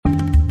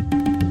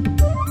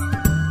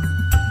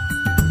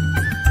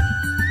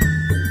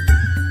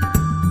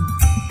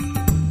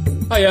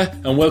Hiya,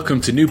 and welcome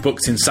to New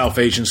Books in South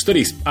Asian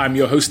Studies. I'm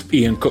your host,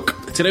 Ian Cook.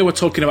 Today we're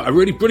talking about a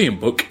really brilliant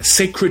book,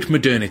 Sacred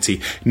Modernity,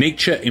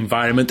 Nature,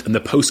 Environment and the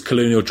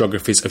Post-Colonial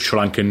Geographies of Sri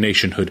Lankan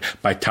Nationhood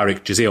by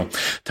Tariq Jazeel.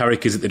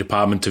 Tariq is at the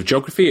Department of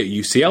Geography at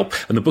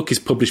UCL, and the book is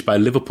published by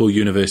Liverpool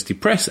University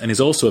Press and is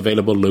also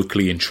available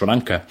locally in Sri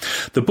Lanka.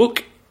 The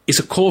book is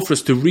a call for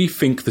us to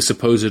rethink the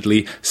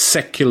supposedly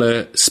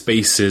secular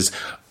spaces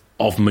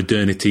of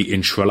modernity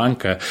in Sri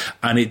Lanka,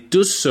 and it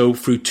does so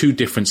through two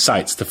different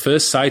sites. The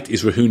first site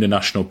is Rahuna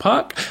National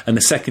Park, and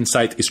the second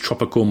site is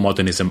Tropical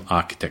Modernism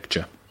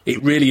Architecture.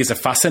 It really is a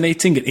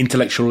fascinating and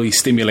intellectually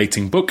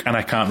stimulating book, and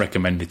I can't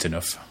recommend it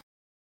enough.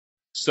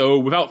 So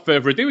without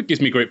further ado, it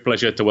gives me great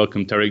pleasure to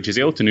welcome Tariq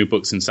Jazeel to New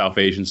Books in South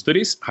Asian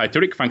Studies. Hi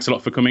Tariq, thanks a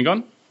lot for coming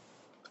on.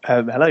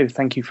 Hello,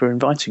 thank you for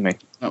inviting me.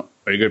 Oh,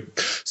 very good.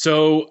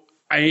 So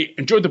I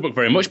enjoyed the book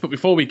very much, but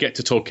before we get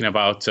to talking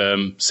about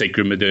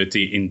sacred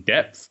modernity in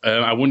depth,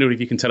 I wonder if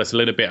you can tell us a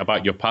little bit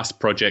about your past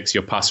projects,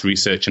 your past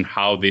research, and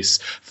how this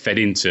fed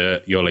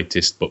into your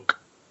latest book.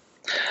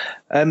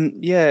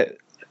 So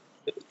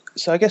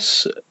I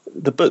guess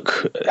the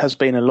book has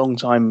been a long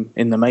time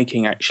in the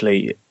making,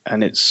 actually,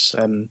 and it's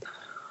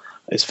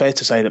fair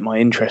to say that my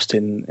interest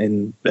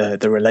in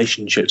the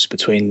relationships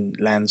between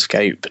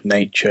landscape,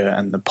 nature,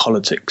 and the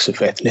politics of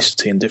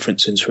ethnicity and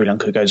difference in Sri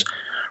Lanka goes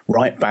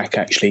right back,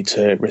 actually,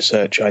 to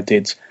research I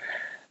did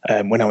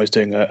when I was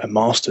doing a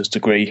master's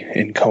degree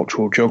in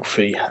cultural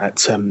geography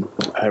at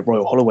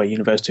Royal Holloway,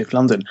 University of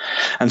London.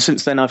 And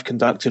since then, I've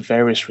conducted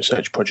various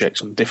research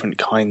projects on different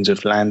kinds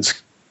of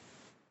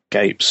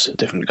landscapes,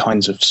 different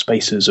kinds of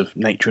spaces of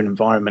nature and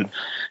environment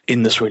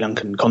in the Sri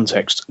Lankan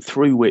context,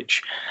 through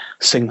which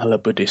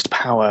Sinhala Buddhist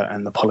power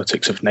and the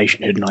politics of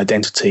nationhood and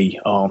identity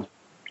are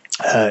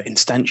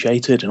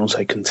instantiated and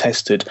also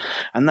contested,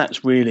 and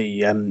that's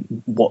really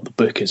what the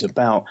book is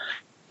about.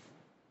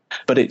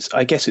 But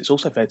I guess it's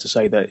also fair to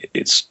say that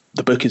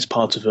the book is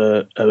part of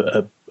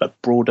a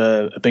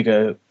broader, a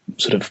bigger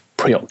sort of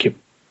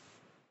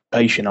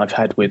preoccupation I've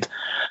had with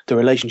the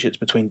relationships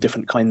between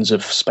different kinds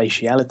of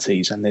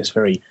spatialities and this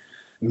very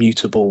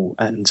mutable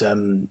and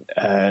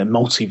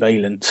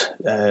multivalent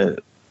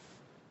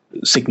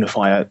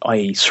signifier,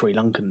 i.e. Sri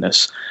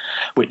Lankanness,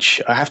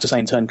 which I have to say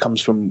in turn comes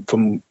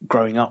from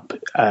growing up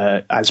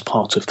as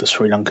part of the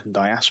Sri Lankan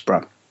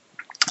diaspora,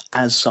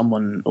 as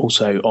someone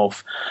also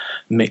of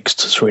mixed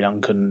Sri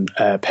Lankan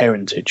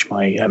parentage.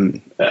 My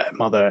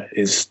mother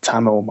is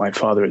Tamil, my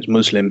father is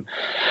Muslim,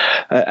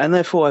 and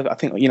therefore I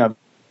think, I've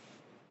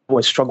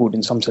always struggled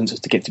in some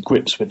senses to get to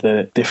grips with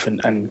the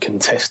different and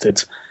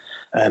contested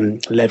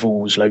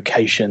levels,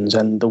 locations,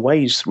 and the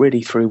ways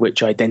really through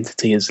which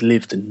identity is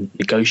lived and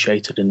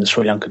negotiated in the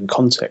Sri Lankan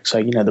context.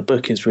 So, the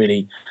book is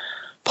really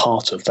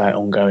part of that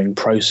ongoing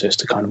process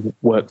to kind of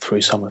work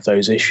through some of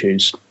those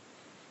issues,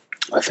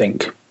 I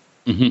think.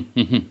 Mm-hmm,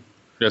 mm-hmm.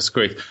 That's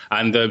great.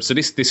 And so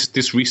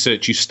this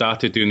research, you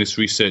started doing this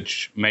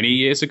research many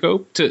years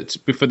ago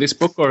before this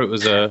book, or it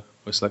was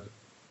like...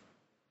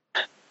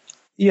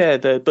 Yeah,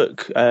 the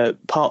book,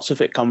 parts of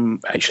it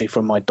come actually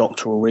from my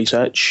doctoral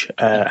research,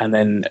 and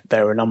then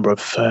there are a number of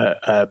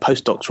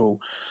postdoctoral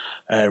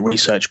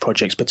research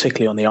projects,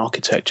 particularly on the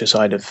architecture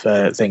side of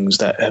things,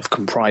 that have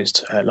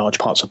comprised large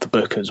parts of the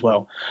book as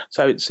well.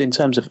 So it's in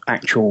terms of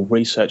actual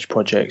research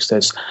projects,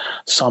 there's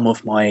some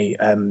of my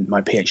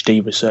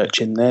PhD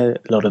research in there,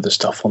 a lot of the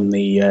stuff on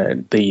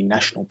the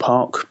national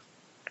park.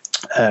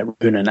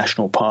 Rahuna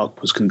National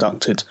Park was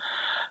conducted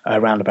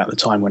around about the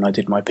time when I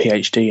did my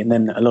PhD, and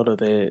then a lot of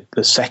the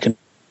second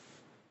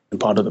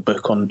part of the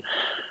book on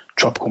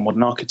tropical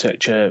modern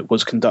architecture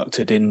was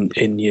conducted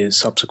in years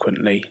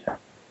subsequently.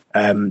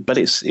 But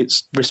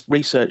it's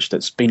research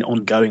that's been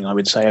ongoing, I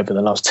would say, over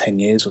the last 10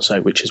 years or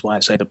so, which is why I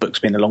say the book's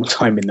been a long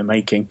time in the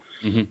making.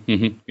 Mm-hmm,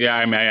 mm-hmm. Yeah,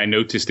 I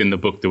noticed in the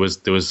book there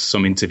was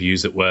some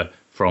interviews that were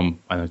from,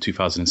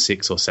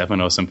 2006 or 7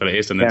 or something like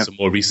this, and then some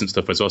more recent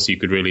stuff as well. So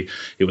it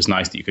was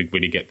nice that you could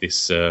really get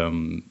this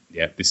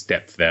this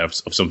depth there of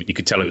something. You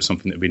could tell it was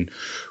something that had been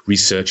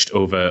researched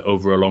over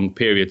a long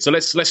period. So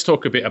let's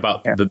talk a bit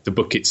about the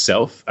book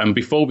itself. And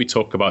before we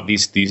talk about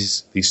these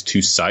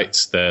two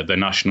sites, the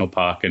National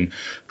Park and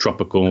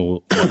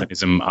Tropical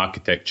Modernism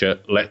Architecture,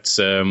 let's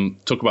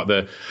talk about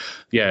a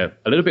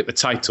little bit the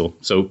title.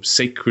 So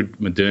Sacred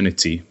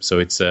Modernity. So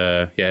it's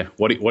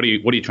what are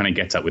you trying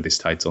to get at with this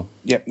title?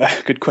 Yeah,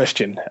 good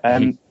question.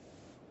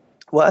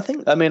 Well, I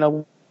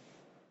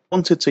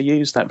wanted to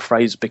use that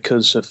phrase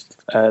because of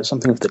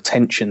something of the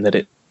tension that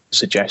it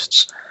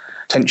suggests.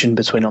 Tension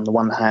between, on the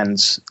one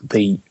hand,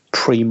 the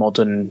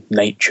pre-modern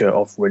nature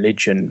of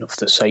religion, of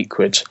the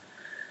sacred,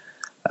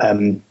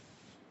 and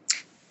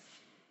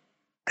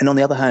on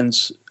the other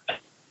hand,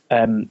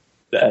 the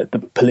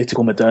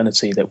political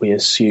modernity that we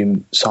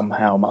assume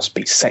somehow must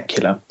be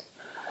secular.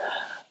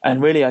 And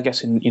really, I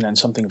guess in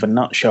something of a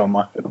nutshell,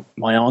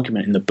 my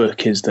argument in the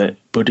book is that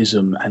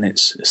Buddhism and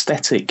its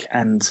aesthetic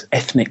and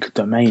ethnic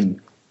domain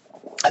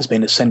has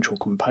been a central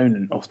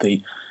component of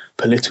the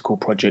political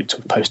project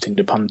of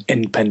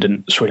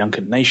post-independent Sri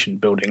Lankan nation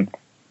building.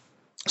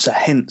 So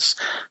hence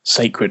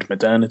sacred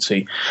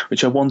modernity,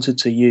 which I wanted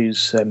to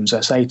use, as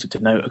I say, to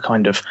denote a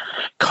kind of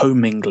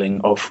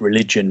commingling of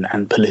religion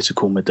and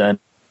political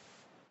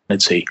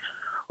modernity,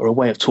 or a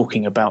way of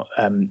talking about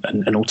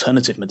an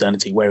alternative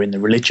modernity wherein the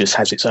religious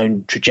has its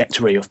own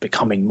trajectory of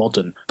becoming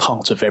modern,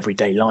 part of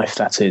everyday life,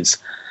 that is.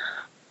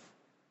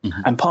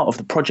 Mm-hmm. And part of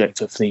the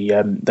project of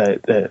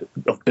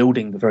of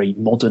building the very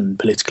modern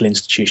political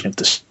institution of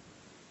the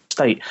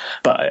state.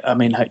 But I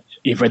mean,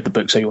 you've read the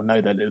book, so you'll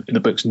know that the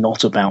book's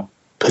not about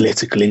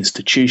political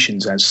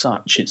institutions as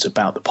such. It's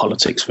about the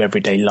politics of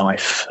everyday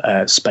life,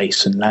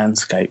 space and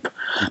landscape.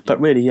 But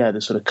really,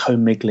 the sort of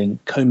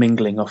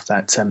commingling of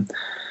that,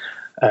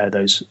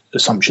 those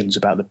assumptions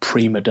about the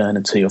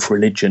pre-modernity of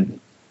religion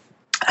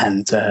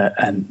and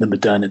the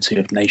modernity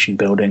of nation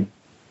building.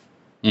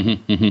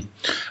 Mm-hmm, mm-hmm.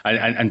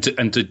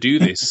 And to do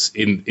this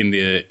in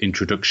the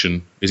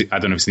introduction, I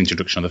don't know if it's the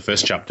introduction or the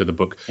first chapter of the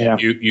book,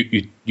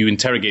 you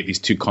interrogate these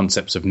two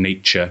concepts of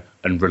nature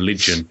and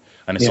religion,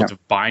 and a sort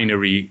of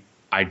binary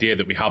idea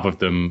that we have of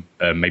them,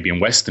 maybe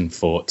in Western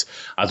thought.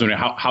 I was wondering,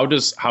 how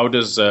does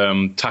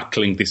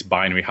tackling this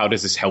binary, how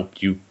does this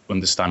help you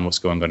understand what's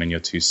going on in your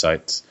two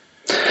sites?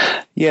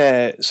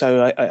 Yeah,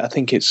 so I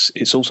think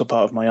it's also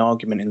part of my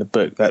argument in the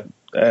book that,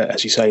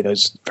 as you say,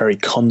 those very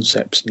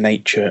concepts,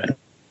 nature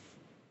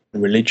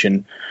and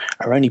religion,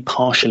 are only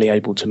partially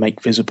able to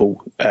make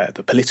visible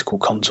the political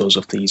contours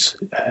of these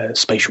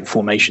spatial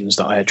formations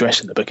that I address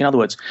in the book. In other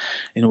words,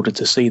 in order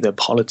to see the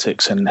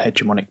politics and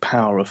hegemonic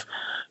power of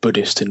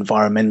Buddhist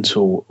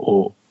environmental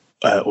or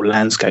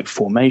landscape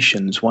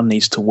formations, one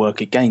needs to work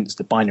against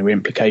the binary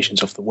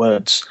implications of the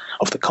words,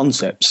 of the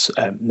concepts,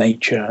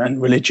 nature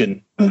and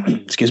religion.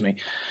 Excuse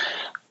me,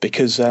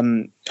 because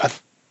I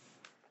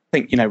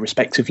think,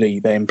 respectively,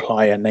 they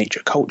imply a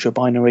nature-culture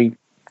binary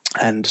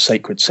and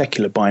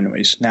sacred-secular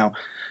binaries. Now,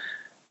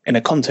 in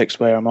a context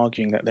where I'm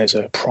arguing that there's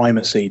a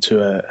primacy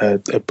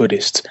to a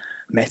Buddhist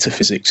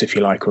metaphysics, if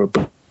you like, or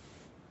a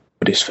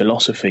Buddhist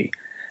philosophy,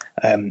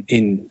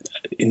 in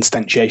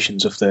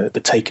instantiations of the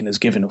taken as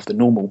given of the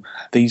normal,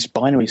 these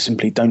binaries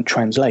simply don't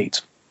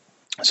translate.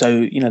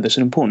 So, there's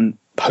an important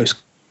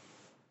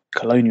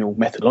post-colonial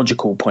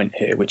methodological point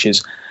here, which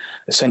is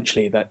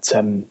essentially that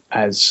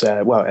as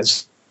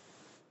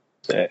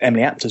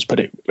Emily Apter's put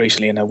it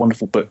recently in a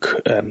wonderful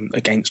book,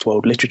 Against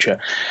World Literature,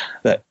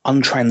 that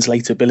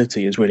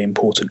untranslatability is really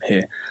important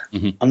here.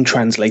 Mm-hmm.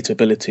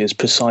 Untranslatability is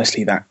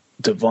precisely that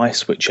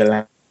device which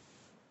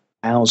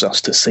allows us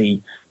to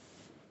see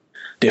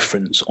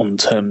difference on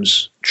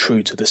terms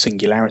true to the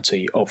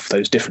singularity of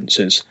those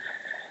differences.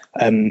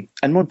 And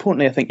more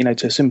importantly, I think,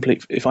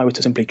 if I were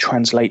to simply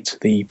translate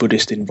the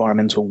Buddhist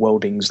environmental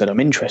worldings that I'm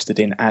interested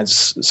in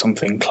as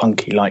something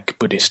clunky like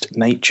Buddhist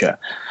nature,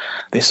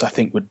 this, I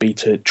think, would be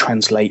to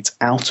translate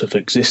out of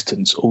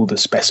existence all the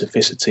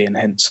specificity and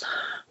hence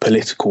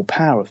political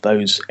power of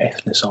those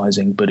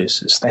ethnicizing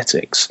Buddhist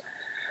aesthetics.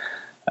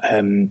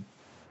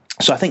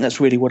 So I think that's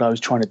really what I was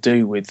trying to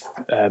do with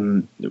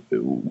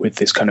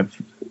this kind of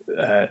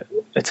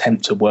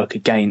attempt to work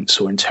against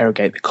or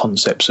interrogate the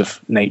concepts of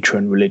nature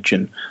and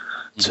religion,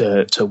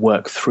 to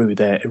work through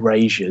their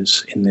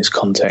erasures in this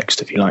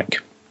context, if you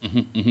like.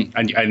 Mm-hmm, mm-hmm.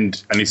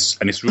 And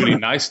it's really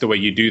nice the way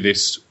you do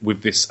this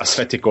with this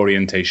aesthetic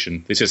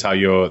orientation. This is how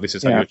you're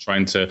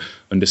trying to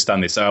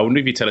understand this. So I wonder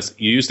if you tell us,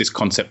 you use this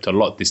concept a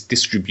lot, this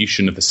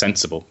distribution of the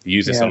sensible. You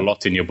use this a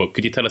lot in your book.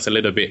 Could you tell us a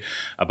little bit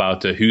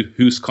about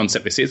whose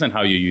concept this is and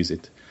how you use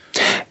it?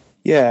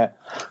 Yeah,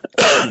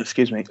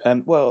 excuse me.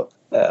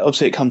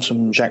 Obviously it comes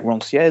from Jacques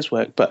Rancière's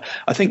work, but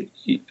I think,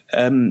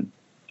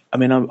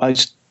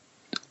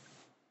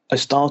 I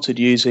started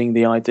using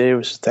the idea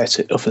of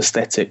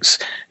aesthetics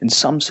in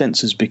some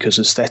senses because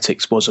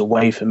aesthetics was a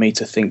way for me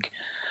to think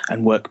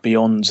and work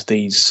beyond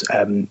these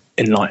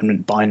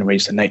Enlightenment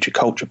binaries, the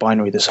nature-culture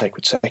binary, the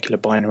sacred-secular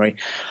binary.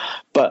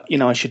 But,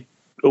 I should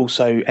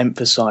also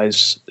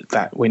emphasize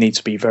that we need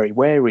to be very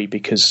wary,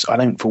 because I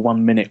don't for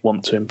 1 minute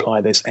want to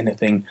imply there's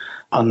anything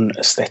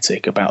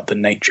unaesthetic about the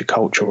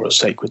nature-culture or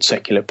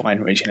sacred-secular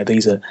binaries.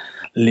 These are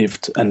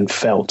lived and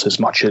felt as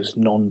much as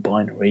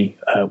non-binary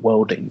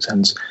worldings.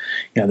 And,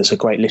 there's a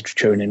great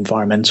literature in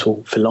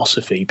environmental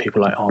philosophy,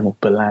 people like Arnold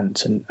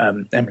Ballant and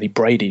Emily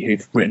Brady,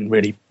 who've written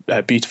really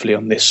beautifully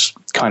on this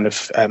kind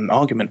of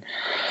argument.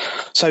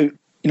 So,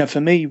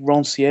 for me,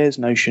 Rancière's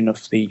notion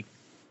of the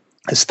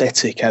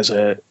aesthetic as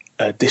a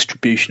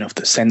distribution of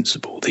the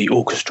sensible, the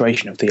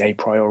orchestration of the a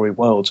priori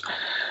world,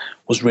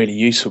 was really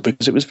useful,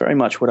 because it was very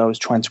much what I was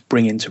trying to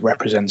bring into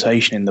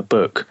representation in the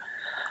book.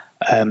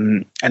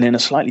 And in a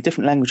slightly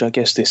different language, I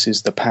guess this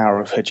is the power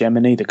of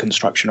hegemony, the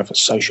construction of a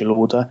social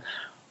order,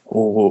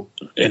 or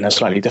in a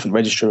slightly different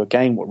register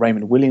again, what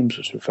Raymond Williams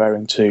was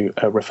referred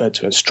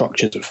to as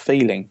structures of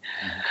feeling.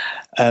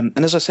 And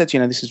as I said,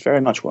 this is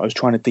very much what I was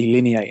trying to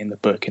delineate in the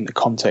book in the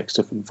context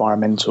of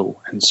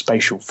environmental and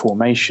spatial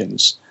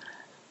formations.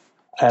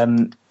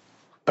 But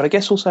I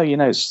guess also,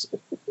 it's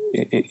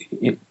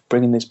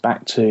bringing this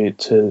back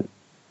to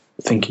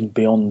thinking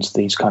beyond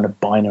these kind of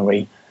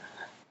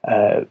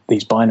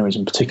these binaries,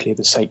 and particularly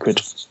the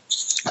sacred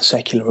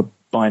secular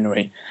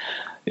binary.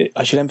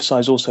 I should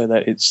emphasize also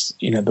that it's,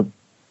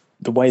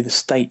 the way the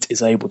state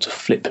is able to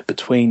flip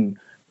between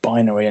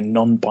binary and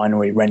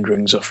non-binary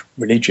renderings of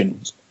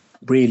religion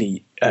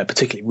really,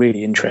 particularly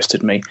really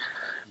interested me,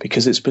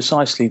 because it's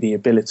precisely the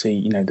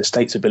ability, the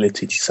state's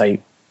ability to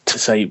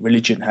say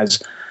religion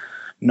has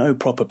no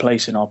proper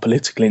place in our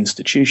political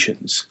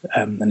institutions,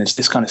 and it's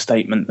this kind of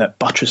statement that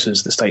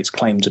buttresses the state's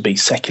claim to be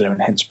secular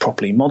and hence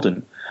properly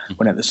modern,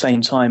 when at the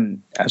same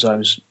time, as I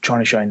was trying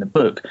to show in the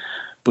book,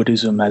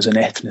 Buddhism as an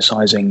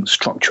ethnicizing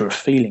structure of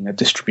feeling, a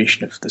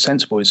distribution of the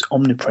sensible, is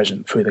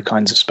omnipresent through the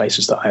kinds of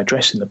spaces that I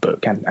address in the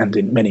book and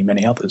in many,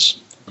 many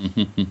others.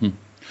 And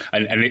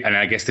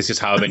I guess this is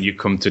how then you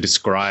come to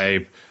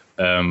describe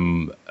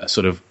a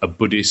sort of a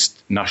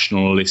Buddhist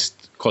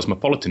nationalist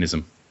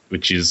cosmopolitanism,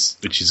 which is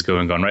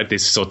going on, right?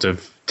 This sort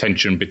of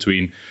tension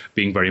between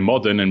being very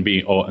modern and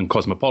and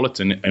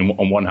cosmopolitan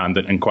on one hand,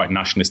 and quite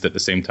nationalist at the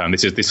same time.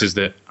 This is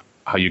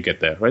how you get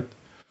there, right?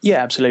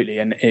 Yeah, absolutely,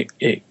 and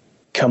it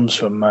comes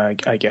from, I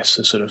guess,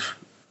 a sort of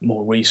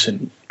more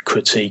recent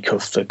critique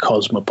of the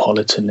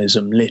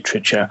cosmopolitanism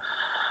literature.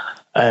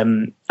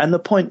 And the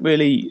point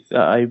really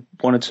that I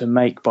wanted to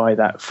make by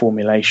that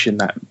formulation,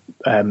 that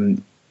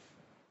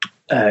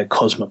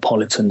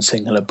cosmopolitan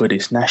singular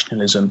Buddhist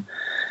nationalism,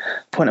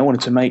 the point I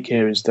wanted to make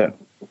here is that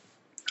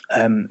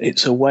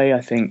it's a way,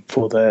 I think,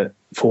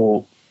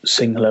 for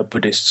singular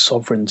Buddhist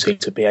sovereignty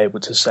to be able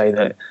to say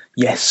that,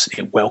 yes,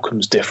 it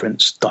welcomes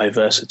difference,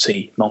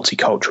 diversity,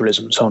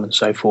 multiculturalism, so on and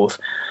so forth,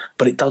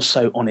 but it does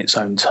so on its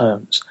own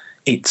terms.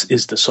 It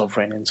is the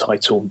sovereign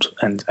entitled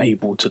and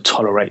able to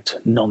tolerate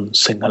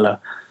non-singular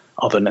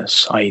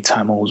otherness, i.e.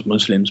 Tamils,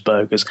 Muslims,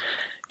 Burghers.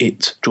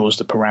 It draws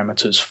the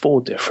parameters for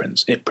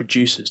difference. It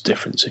produces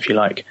difference, if you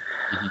like.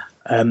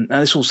 And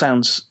this all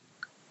sounds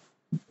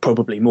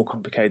probably more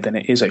complicated than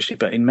it is actually,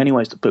 but in many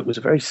ways the book was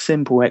a very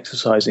simple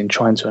exercise in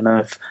trying to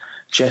unearth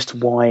just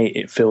why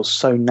it feels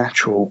so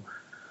natural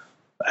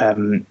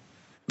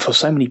for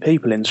so many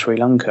people in Sri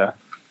Lanka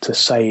to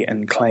say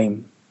and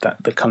claim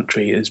that the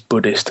country is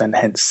Buddhist and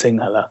hence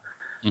singular,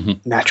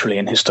 naturally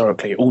and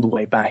historically, all the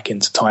way back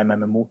into time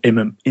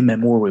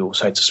immemorial,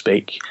 so to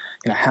speak.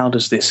 How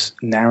does this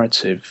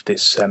narrative,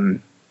 this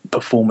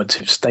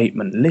performative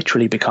statement,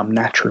 literally become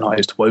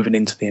naturalized, woven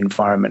into the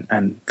environment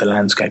and the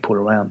landscape all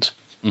around?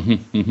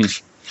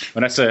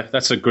 Well,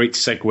 that's a great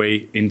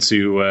segue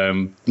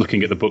into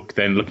looking at the book,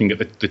 then looking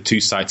at the two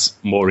sites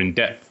more in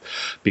depth,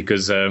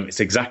 because it's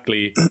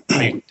exactly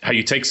how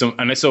you take some.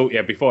 And so,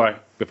 yeah, before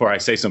I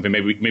say something,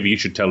 maybe you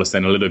should tell us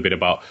then a little bit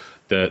about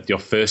your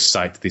first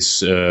site,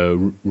 this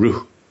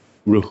Ruhuna,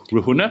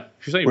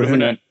 should I say?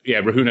 Ruhuna.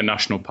 Ruhuna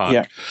National Park.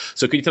 Yeah.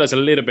 So could you tell us a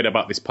little bit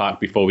about this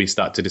park before we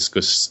start to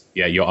discuss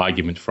your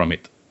argument from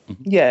it?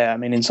 Yeah, I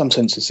mean, in some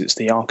senses, it's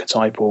the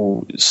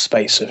archetypal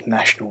space of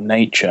national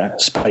nature,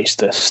 space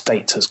the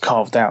state has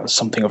carved out as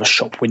something of a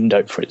shop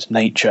window for its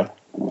nature.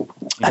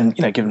 And,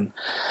 given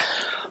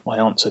my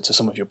answer to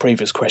some of your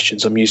previous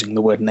questions, I'm using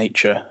the word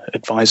nature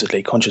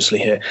advisedly, consciously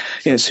here.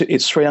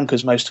 It's Sri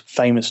Lanka's most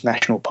famous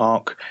national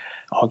park,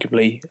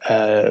 arguably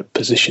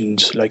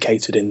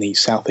located in the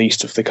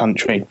southeast of the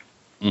country.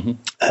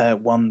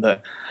 One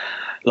that,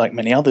 like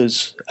many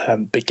others,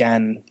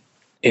 began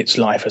its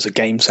life as a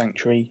game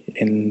sanctuary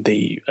in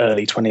the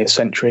early 20th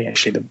century,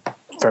 actually the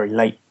very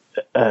late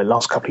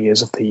last couple of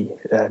years of the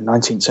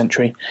 19th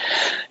century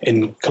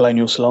in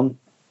colonial Ceylon.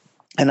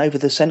 And over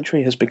the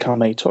century has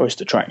become a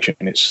tourist attraction.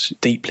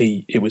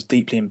 It was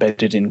deeply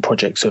embedded in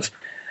projects of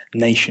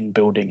nation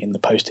building in the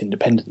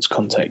post-independence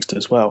context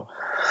as well.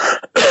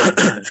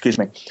 Excuse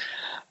me.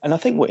 And I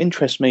think what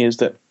interests me is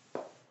that,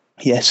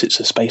 yes, it's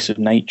a space of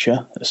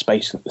nature, a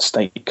space that the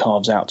state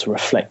carves out to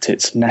reflect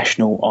its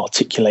national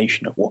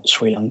articulation of what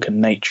Sri Lankan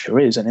nature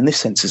is. And in this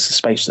sense, it's a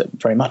space that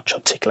very much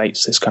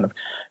articulates this kind of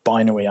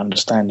binary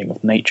understanding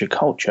of nature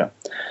culture.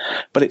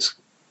 But its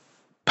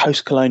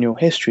post-colonial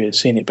history has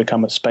seen it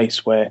become a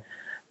space where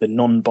the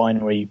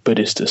non-binary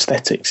Buddhist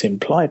aesthetics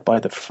implied by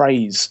the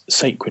phrase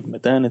sacred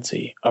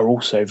modernity are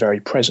also very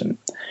present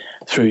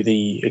through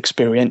the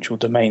experiential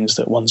domains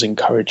that one's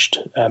encouraged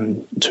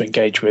to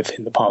engage with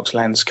in the park's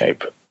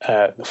landscape,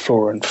 the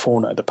flora and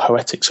fauna, the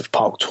poetics of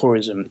park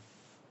tourism,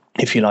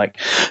 if you like,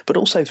 but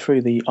also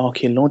through the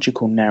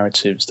archaeological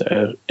narratives that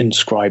are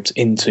inscribed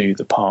into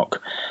the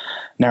park,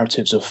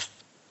 narratives of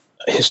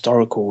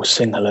historical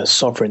singular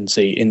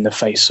sovereignty in the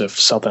face of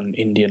southern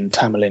Indian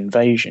Tamil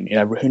invasion.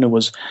 Ruhuna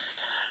was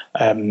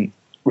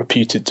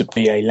reputed to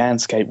be a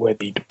landscape where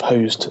the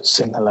deposed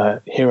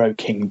Sinhala hero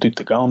king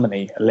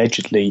Dutagamani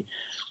allegedly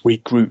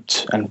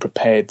regrouped and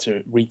prepared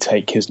to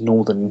retake his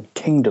northern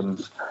kingdom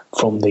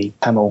from the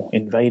Tamil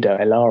invader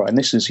Elara. And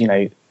this is,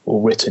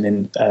 all written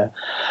in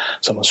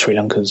some of Sri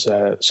Lanka's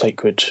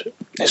sacred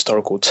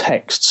historical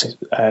texts,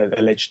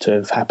 alleged to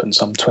have happened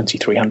some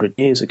 2,300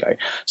 years ago.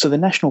 So the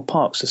national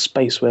park's a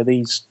space where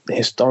these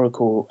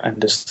historical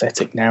and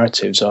aesthetic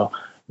narratives are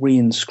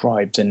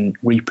reinscribed and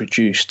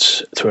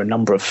reproduced through a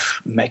number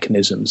of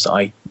mechanisms that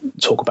I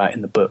talk about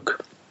in the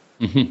book.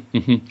 And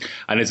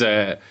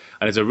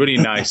And there's a really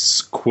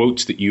nice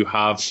quote that you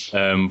have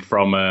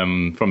from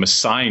a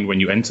sign when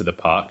you enter the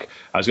park.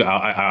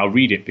 I'll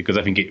read it because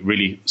I think it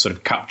really sort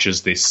of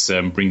captures this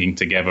bringing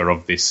together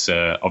of this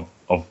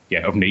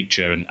of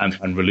nature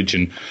and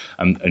religion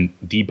and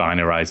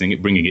debinarizing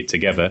it, bringing it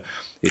together.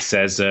 It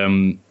says,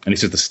 and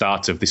this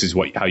is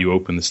how you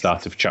open the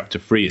start of chapter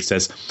 3. It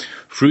says,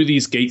 "Through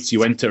these gates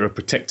you enter a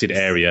protected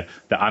area.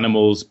 The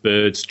animals,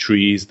 birds,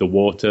 trees, the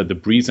water, the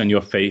breeze on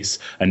your face,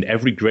 and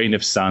every grain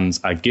of sands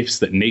are gifts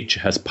that nature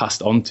has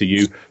passed on to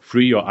you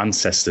through your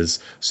ancestors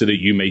so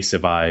that you may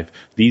survive.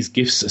 These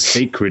gifts are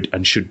sacred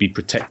and should be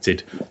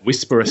protected.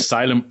 Whisper a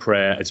silent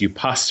prayer as you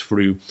pass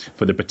through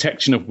for the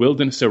protection of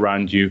wilderness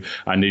around you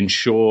and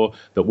ensure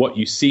that what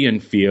you see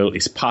and feel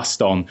is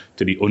passed on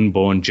to the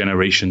unborn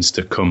generations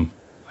to come."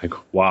 Like,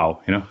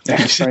 wow, you know,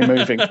 it's very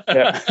moving.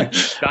 Yeah.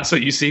 That's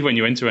what you see when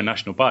you enter a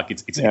national park.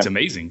 It's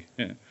amazing.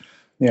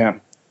 Yeah.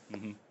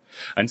 Mm-hmm.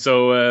 And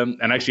so,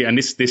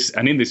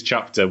 in this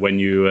chapter, when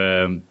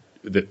you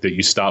that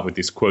you start with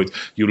this quote,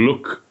 you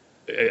look.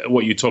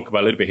 What you talk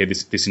about a little bit here,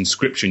 this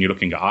inscription, you're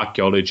looking at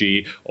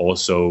archaeology,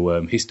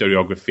 also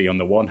historiography on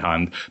the one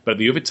hand, but at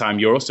the other time,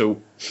 you're also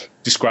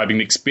describing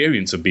the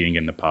experience of being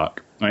in the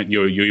park. Right?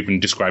 You're even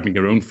describing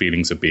your own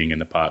feelings of being in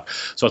the park.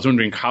 So I was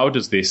wondering, how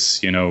does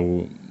this,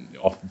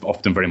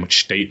 often very much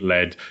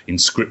state-led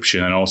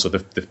inscription and also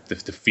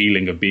the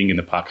feeling of being in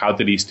the park, how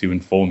do these two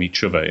inform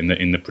each other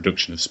in the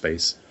production of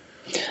space?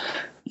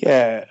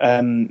 Yeah,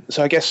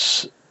 so I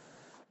guess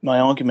my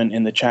argument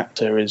in the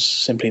chapter is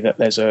simply that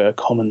there's a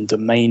common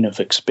domain of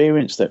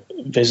experience that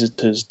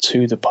visitors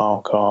to the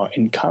park are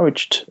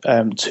encouraged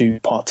to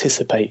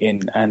participate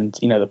in. And,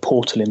 the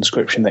portal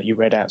inscription that you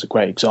read out is a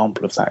great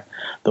example of that,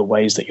 the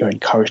ways that you're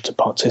encouraged to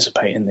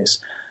participate in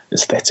this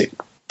aesthetic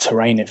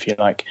terrain, if you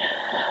like.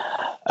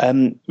 But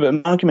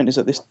my argument is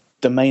that this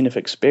domain of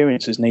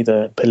experience is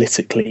neither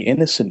politically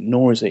innocent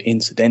nor is it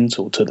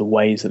incidental to the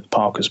ways that the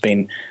park has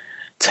been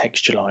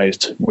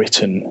textualized,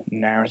 written,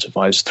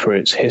 narrativized through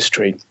its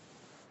history.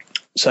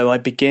 So I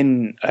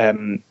begin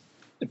in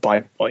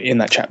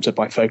that chapter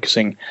by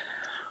focusing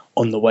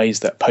on the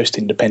ways that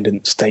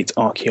post-independent state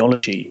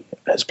archaeology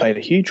has played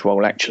a huge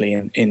role actually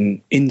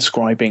in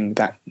inscribing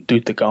that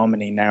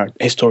Dudhgammini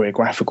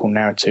historiographical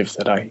narrative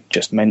that I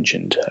just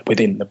mentioned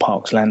within the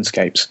park's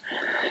landscapes.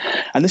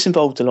 And this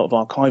involved a lot of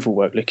archival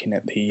work looking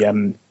at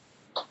the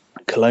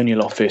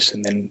Colonial Office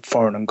and then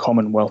Foreign and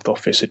Commonwealth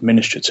Office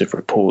administrative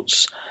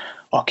reports,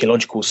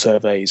 archaeological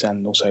surveys,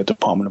 and also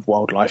Department of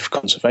Wildlife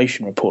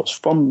Conservation reports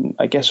from,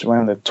 I guess,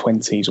 around the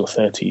 20s or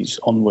 30s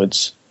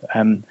onwards.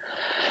 And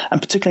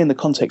particularly in the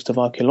context of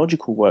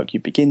archaeological work, you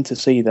begin to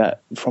see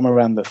that from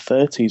around the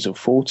 30s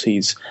or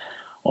 40s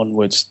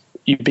onwards,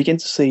 you begin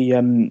to see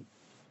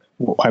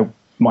what I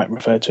might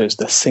refer to as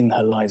the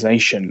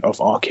Sinhalization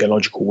of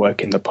archaeological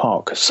work in the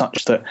park,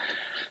 such that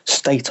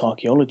state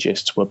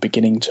archaeologists were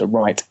beginning to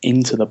write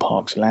into the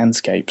park's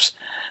landscapes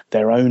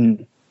their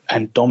own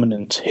and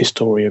dominant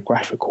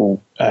historiographical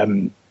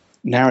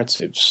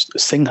narratives,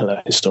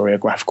 Sinhala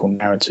historiographical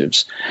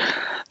narratives.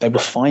 They were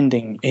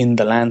finding in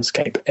the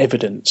landscape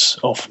evidence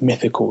of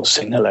mythical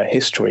Sinhala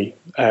history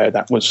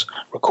that was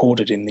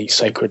recorded in these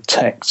sacred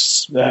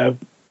texts,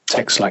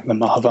 texts like the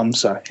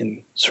Mahavamsa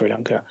in Sri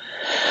Lanka,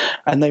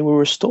 and they were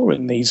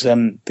restoring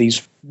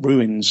these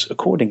ruins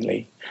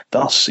accordingly.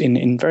 Thus,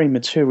 in very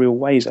material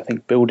ways, I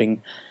think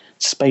building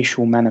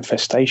spatial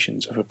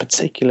manifestations of a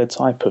particular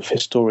type of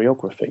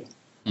historiography.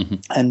 Mm-hmm.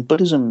 And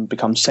Buddhism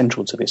becomes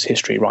central to this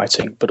history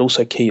writing, but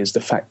also key is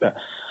the fact that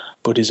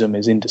Buddhism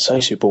is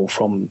indissociable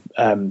from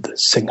the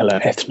Sinhala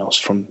ethnos,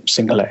 from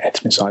Sinhala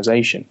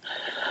ethnicization.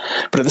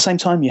 But at the same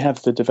time, you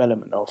have the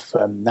development of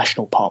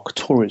national park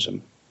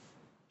tourism,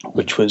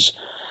 which was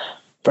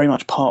very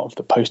much part of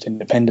the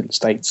post-independent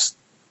states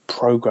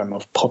program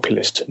of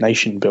populist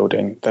nation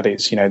building. That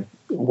is,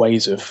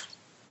 ways of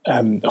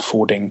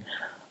affording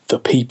the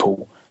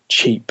people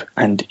cheap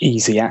and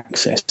easy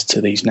access to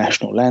these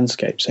national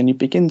landscapes. And you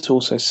begin to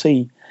also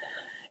see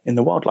in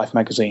the wildlife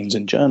magazines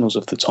and journals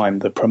of the time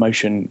the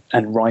promotion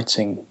and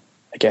writing,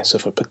 I guess,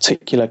 of a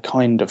particular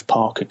kind of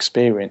park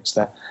experience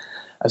that,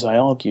 as I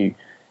argue,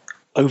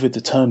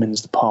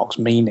 over-determines the park's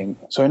meaning.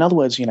 So in other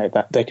words,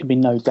 that there can be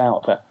no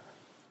doubt that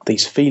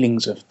these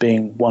feelings of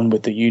being one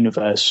with the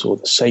universe or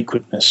the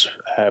sacredness,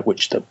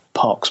 which the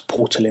park's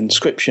portal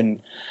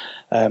inscription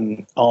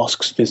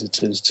asks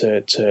visitors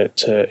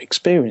to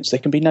experience, there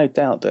can be no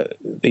doubt that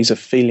these are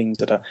feelings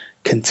that are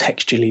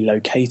contextually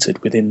located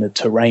within the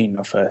terrain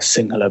of a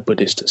Sinhala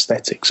Buddhist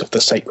aesthetics, of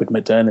the sacred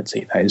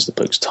modernity. That is the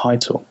book's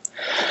title.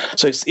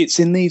 So it's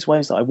in these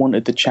ways that I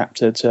wanted the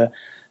chapter to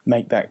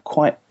make that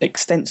quite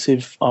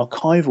extensive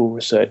archival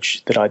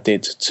research that I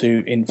did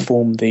to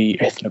inform the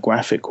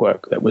ethnographic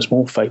work that was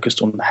more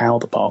focused on how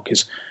the park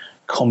is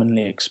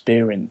commonly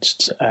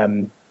experienced.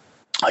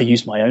 I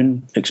use my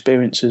own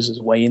experiences as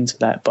a way into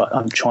that, but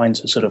I'm trying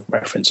to sort of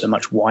reference a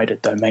much wider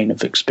domain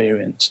of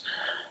experience,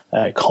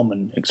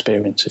 common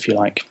experience, if you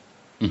like.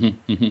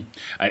 Mm-hmm, mm-hmm.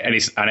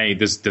 And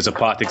there's a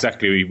part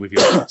exactly with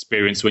your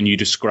experience when you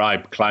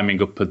describe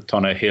climbing up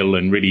on a hill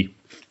and really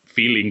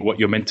feeling what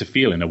you're meant to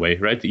feel in a way,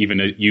 right?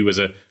 Even you as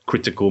a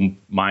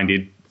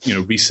critical-minded,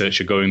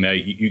 researcher going there,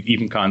 you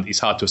even can't. It's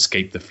hard to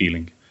escape the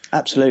feeling.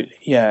 Absolutely,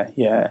 yeah,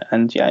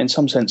 and in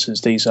some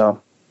senses, these are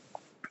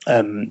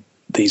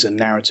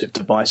narrative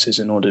devices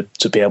in order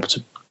to be able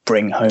to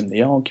bring home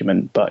the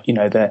argument. But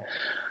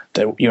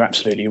you're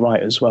absolutely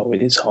right as well.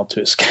 It is hard to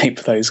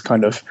escape those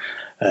kind of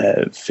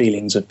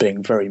feelings of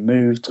being very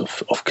moved,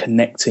 of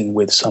connecting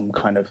with some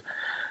kind of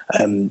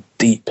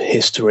deep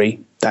history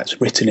that's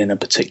written in a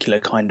particular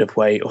kind of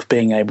way, of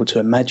being able to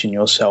imagine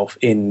yourself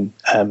in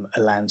a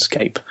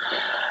landscape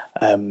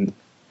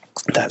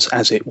that's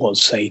as it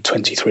was, say,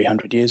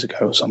 2,300 years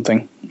ago or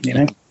something,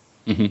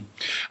 Mm-hmm.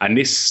 And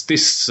this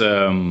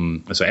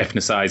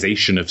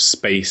ethnicization of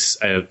space,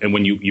 and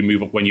when you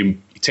move up,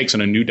 it takes on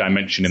a new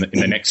dimension in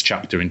the next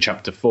chapter, in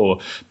chapter 4,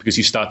 because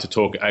you start to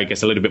talk, I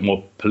guess, a little bit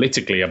more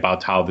politically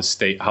about how the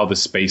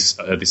space,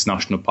 this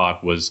national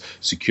park was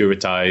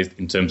securitized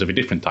in terms of a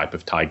different type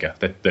of tiger,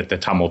 the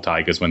Tamil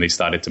tigers, when they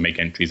started to make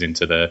entries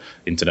into the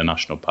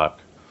national park.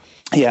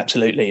 Yeah,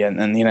 absolutely,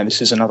 and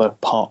this is another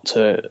a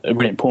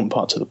really important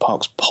part to the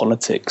park's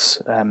politics.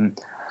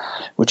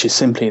 Which is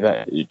simply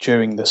that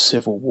during the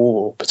Civil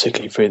War,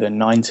 particularly through the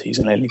 90s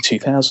and early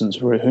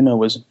 2000s, Ruhuna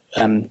was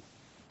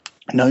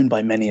known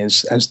by many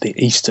as the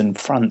Eastern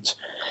Front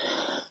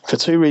for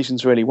two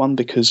reasons, really. One,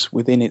 because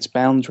within its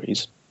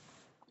boundaries,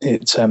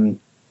 it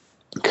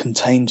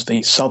contained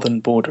the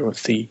southern border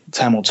of the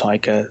Tamil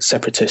Tiger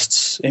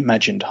separatists'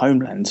 imagined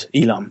homeland,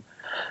 Elam.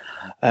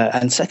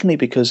 And secondly,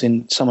 because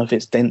in some of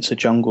its denser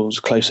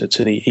jungles closer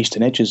to the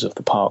eastern edges of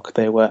the park,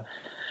 there were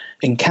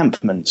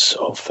encampments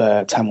of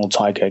Tamil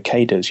tiger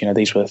cadres.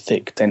 These were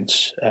thick,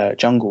 dense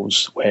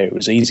jungles where it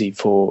was easy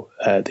for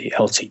the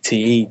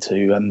LTTE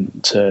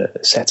to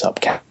set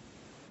up camp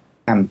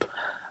and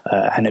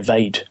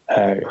evade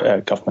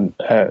government,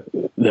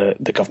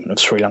 the government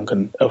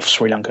of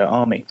Sri Lanka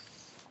army.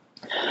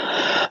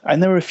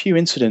 And there were a few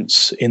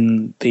incidents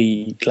in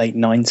the late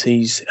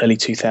 90s, early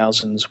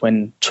 2000s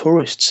when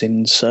tourists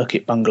in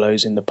circuit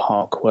bungalows in the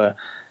park were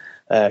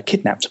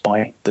kidnapped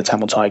by the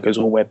Tamil tigers,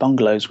 or where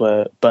bungalows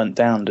were burnt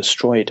down,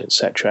 destroyed,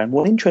 etc. And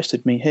what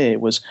interested me here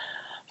was,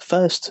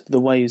 first, the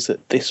ways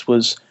that this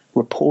was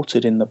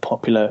reported in the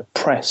popular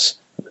press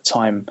at the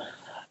time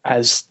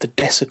as the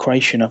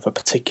desecration of a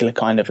particular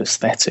kind of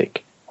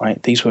aesthetic.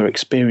 Right? These were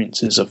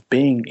experiences of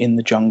being in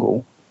the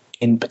jungle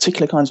in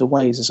particular kinds of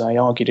ways, as I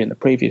argued in the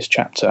previous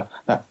chapter,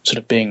 that sort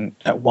of being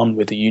at one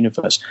with the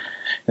universe.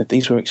 That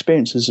these were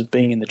experiences of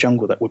being in the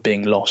jungle that were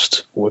being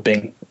lost or were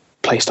being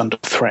placed under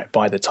threat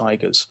by the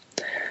tigers.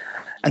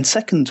 And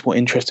second, what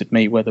interested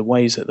me were the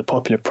ways that the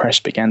popular press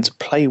began to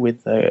play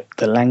with the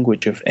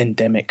language of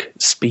endemic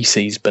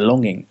species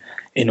belonging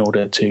in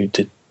order to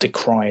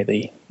decry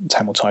the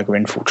Tamil tiger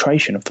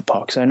infiltration of the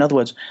park. So in other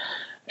words,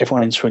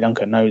 everyone in Sri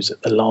Lanka knows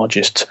that the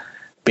largest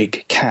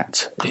big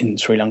cat in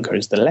Sri Lanka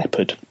is the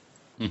leopard.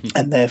 Mm-hmm.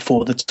 And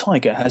therefore the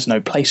tiger has no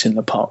place in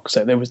the park.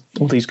 So there was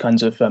all these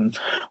kinds of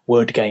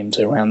word games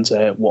around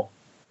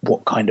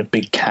what kind of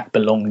big cat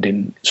belonged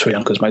in Sri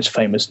Lanka's most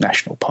famous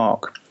national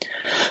park.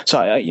 So,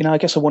 I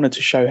guess I wanted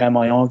to show how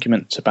my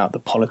arguments about the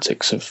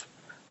politics of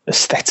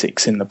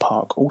aesthetics in the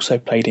park also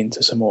played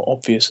into some more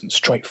obvious and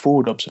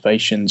straightforward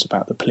observations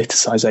about the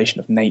politicization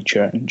of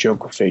nature and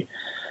geography.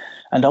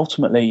 And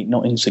ultimately,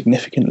 not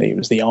insignificantly, it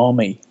was the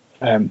army,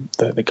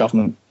 the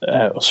government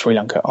of Sri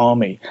Lanka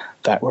army,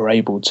 that were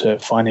able to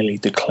finally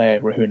declare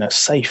Ruhuna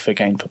safe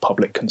again for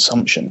public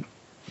consumption.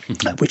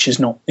 Which is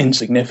not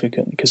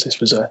insignificant, because this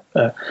was a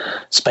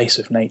space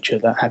of nature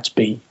that had to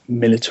be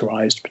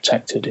militarized,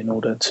 protected in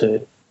order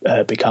to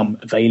become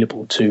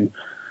available to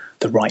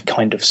the right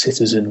kind of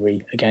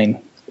citizenry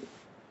again.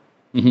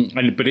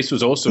 Mm-hmm. But this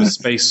was also a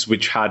space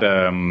which had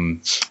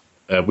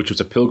which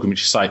was a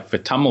pilgrimage site for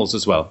Tamils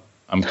as well.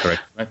 I'm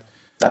correct, right?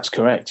 That's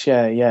correct.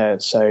 Yeah.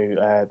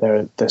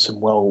 So there's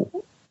some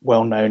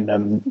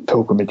well-known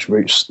pilgrimage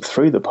routes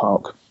through the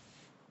park.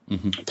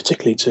 Mm-hmm.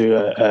 Particularly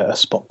to a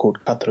spot called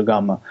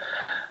Kadragama,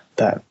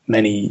 that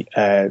many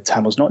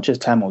Tamils, not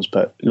just Tamils,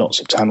 but lots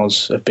of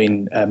Tamils have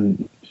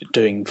been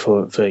doing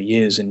for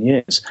years and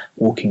years,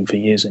 walking for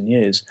years and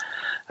years.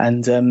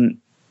 And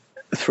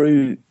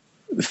through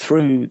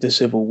the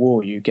Civil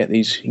War, you get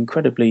these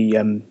incredibly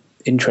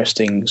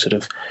interesting sort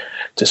of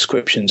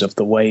descriptions of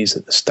the ways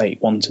that the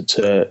state wanted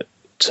to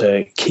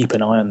keep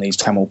an eye on these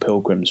Tamil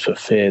pilgrims, for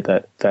fear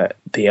that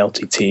the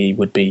LTT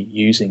would be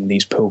using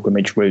these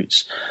pilgrimage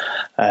routes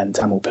and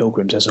Tamil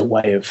pilgrims as a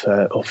way of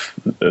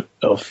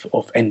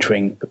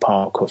entering the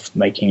park, of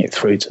making it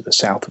through to the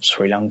south of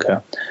Sri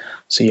Lanka.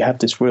 So you have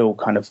this real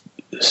kind of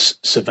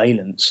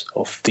surveillance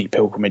of the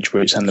pilgrimage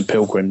routes and the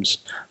pilgrims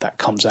that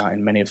comes out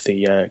in many of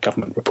the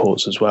government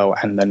reports as well,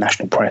 and the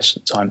national press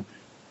at the time.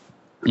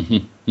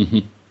 Mm-hmm.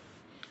 Mm-hmm.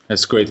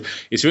 That's great.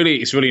 It's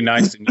really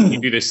nice. You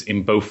do this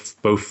in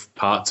both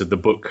parts of the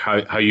book.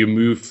 How you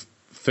move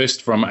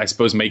first from, I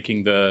suppose,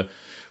 making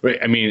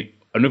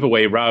another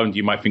way around.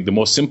 You might think the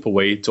more simple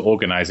way to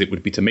organize it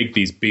would be to make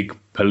these big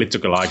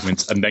political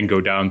arguments and then go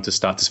down to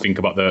start to think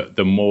about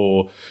the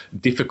more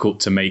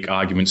difficult to make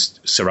arguments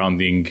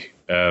surrounding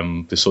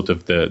the sort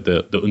of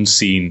the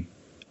unseen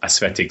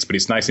aesthetics, but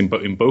it's nice in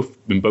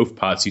both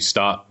parts. You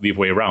start the other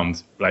way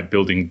around, like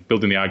building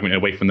the argument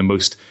away from the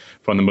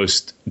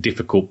most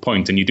difficult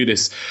point. And you do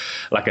this,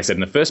 like I said, in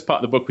the first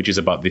part of the book, which is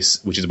about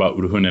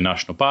Ruhuna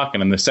National Park,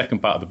 and in the second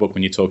part of the book,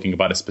 when you're talking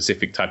about a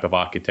specific type of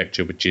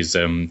architecture, which is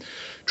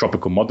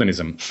tropical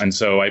modernism. And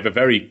so I have a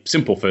very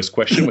simple first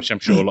question, which I'm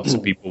sure lots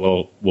of people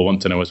will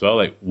want to know as well.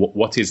 Like,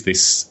 what is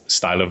this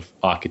style of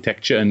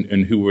architecture,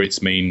 and who were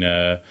its main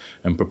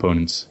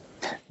proponents?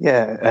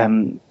 Yeah,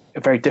 a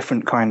very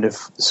different kind of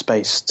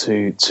space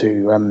to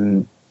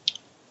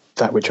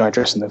that which I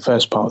addressed in the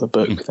first part of the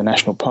book, the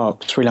national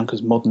park. Sri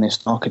Lanka's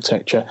modernist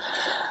architecture,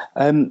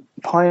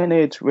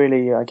 pioneered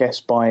really, I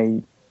guess,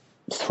 by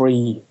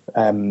three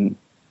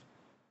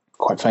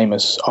quite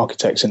famous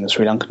architects in the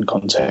Sri Lankan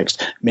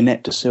context: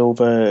 Minette de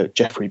Silva,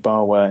 Geoffrey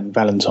Bawa, and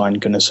Valentine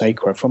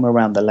Gunasekara, from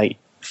around the late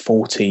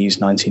 40s,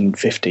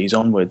 1950s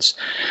onwards.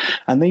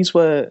 And these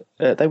were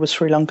they were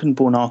Sri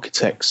Lankan-born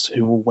architects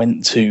who all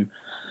went to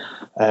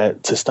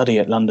study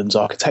at London's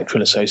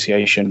Architectural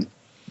Association.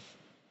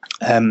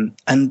 And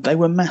they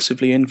were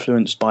massively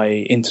influenced by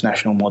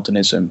international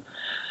modernism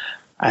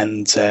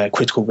and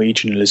critical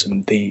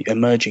regionalism, the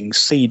emerging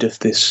seed of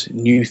this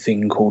new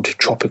thing called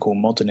tropical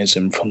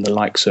modernism from the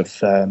likes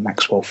of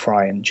Maxwell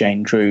Fry and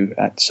Jane Drew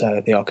at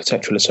the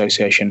Architectural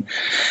Association.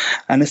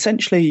 And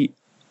essentially,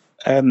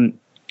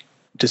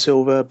 De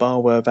Silva,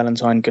 Bawa,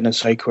 Valentine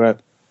Gunasekara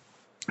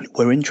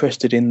were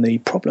interested in the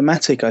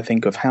problematic, I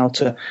think, of how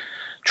to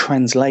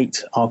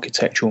translate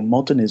architectural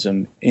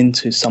modernism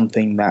into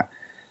something that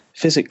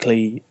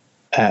physically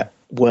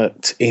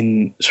worked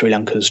in Sri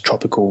Lanka's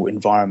tropical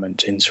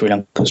environment, in Sri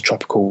Lanka's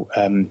tropical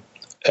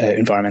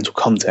environmental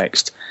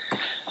context.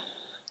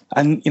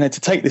 And, to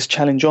take this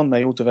challenge on,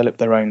 they all developed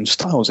their own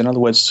styles. In other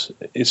words,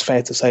 it's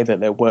fair to say that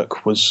their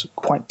work was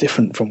quite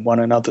different from one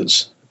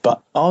another's,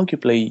 but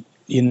arguably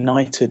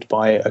united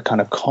by a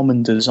kind of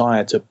common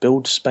desire to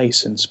build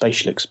space and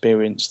spatial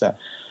experience that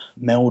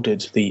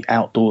melded the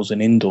outdoors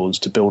and indoors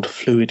to build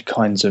fluid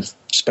kinds of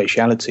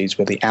spatialities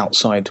where the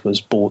outside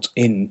was brought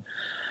in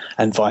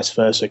and vice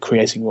versa,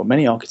 creating what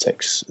many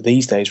architects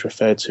these days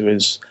refer to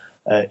as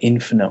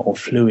infinite or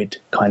fluid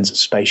kinds of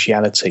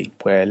spatiality,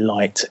 where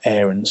light,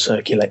 air, and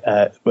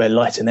where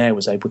light and air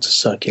was able to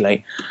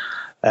circulate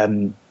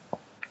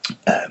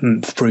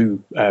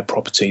through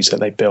properties that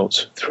they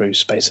built, through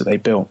space that they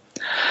built.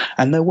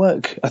 And their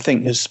work, I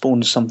think, has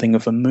spawned something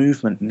of a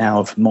movement now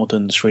of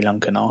modern Sri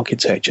Lankan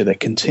architecture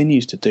that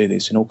continues to do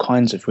this in all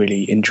kinds of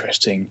really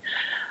interesting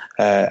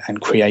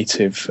and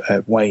creative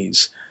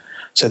ways.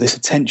 So this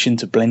attention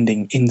to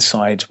blending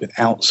inside with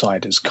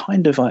outside has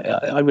kind of,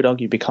 I would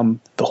argue, become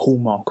the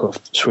hallmark of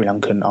Sri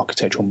Lankan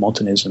architectural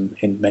modernism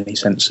in many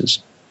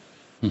senses.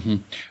 Mm-hmm.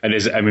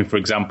 And for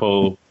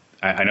example,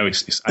 I know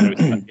it's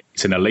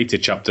in a later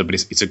chapter, but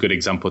it's a good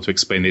example to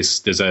explain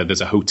this. There's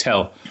a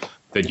hotel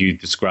that you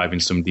describe in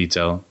some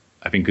detail.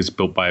 I think it's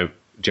built by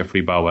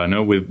Geoffrey Bawa.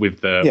 No,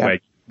 with the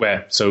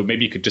where. So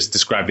maybe you could just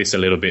describe this a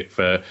little bit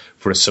for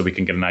us, so we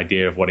can get an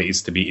idea of what it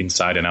is to be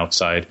inside and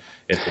outside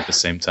at the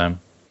same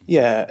time.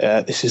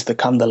 Yeah, this is the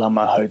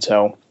Kandalama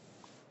Hotel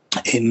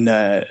in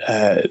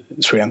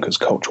Sri Lanka's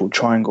Cultural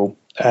Triangle,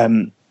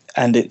 and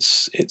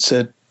it's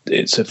a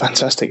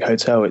fantastic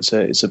hotel.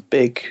 It's a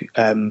big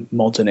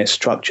modernist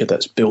structure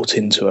that's built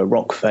into a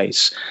rock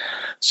face.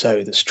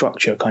 So the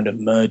structure kind of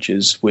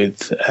merges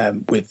with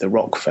the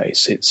rock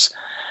face. Its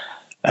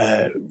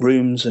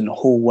rooms and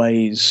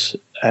hallways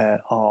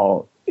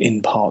are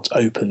in part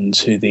open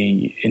to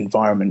the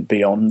environment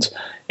beyond.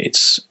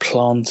 It's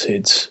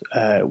planted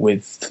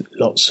with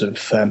lots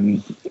of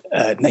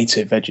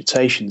native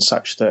vegetation,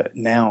 such that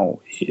now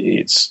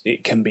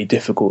it can be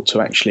difficult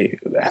to actually,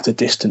 at a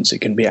distance, it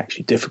can be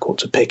actually difficult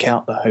to pick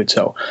out the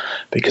hotel,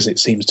 because it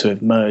seems to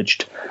have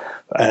merged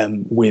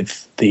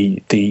with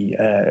the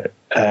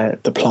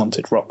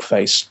planted rock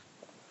face.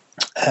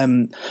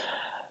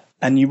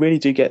 And you really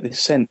do get this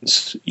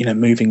sense,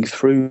 moving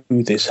through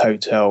this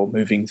hotel,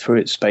 moving through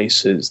its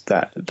spaces,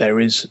 that there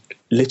is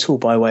little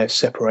by way of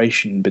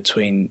separation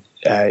between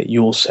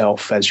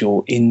yourself as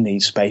you're in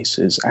these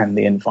spaces and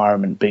the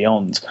environment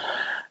beyond.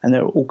 And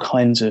there are all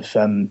kinds of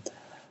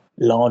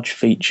large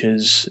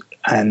features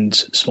and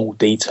small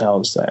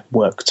details that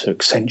work to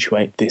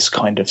accentuate this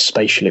kind of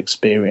spatial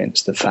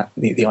experience,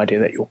 the idea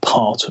that you're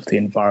part of the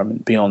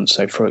environment beyond.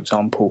 So, for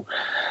example,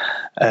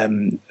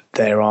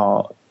 there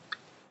are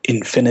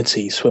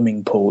infinity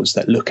swimming pools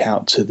that look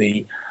out to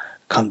the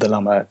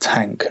Kandalama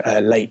tank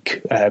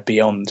lake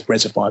beyond,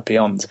 reservoir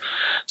beyond.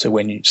 So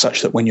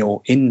such that when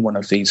you're in one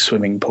of these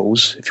swimming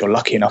pools, if you're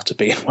lucky enough to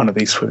be in one of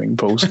these swimming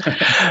pools,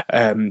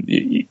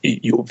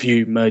 your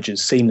view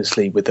merges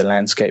seamlessly with the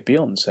landscape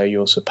beyond. So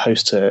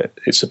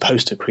it's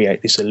supposed to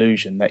create this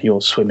illusion that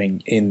you're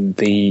swimming in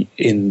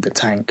the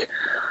tank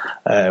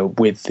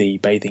with the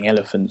bathing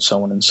elephant,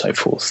 so on and so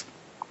forth.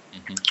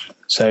 Mm-hmm.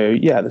 So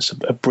yeah, there's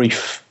a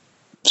brief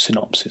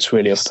synopsis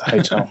really of the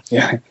hotel.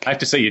 Yeah, I have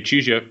to say, you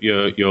choose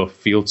your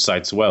field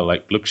sites well,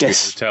 like luxury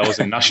hotels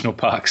in national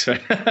parks,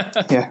 right?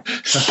 Yeah.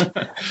 So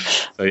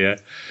yeah,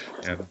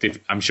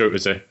 I'm sure it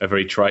was a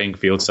very trying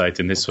field site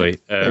in this way.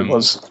 It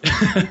was.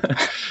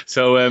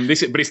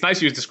 But it's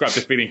nice you describe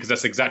the feeling, because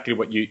that's exactly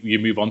what you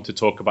move on to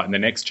talk about in the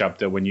next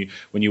chapter when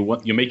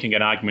you're making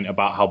an argument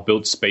about how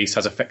built space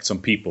has effects on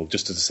people,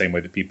 just as the same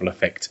way that people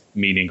affect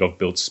meaning of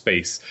built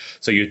space.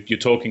 So you're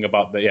talking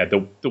about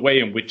the way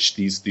in which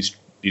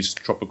these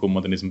tropical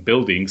modernism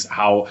buildings,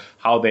 how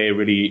they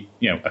really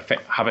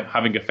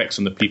having effects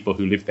on the people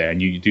who live there,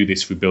 and you do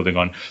this through building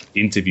on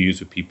interviews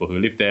with people who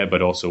live there,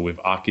 but also with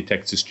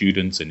architects,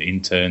 students, and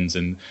interns,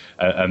 and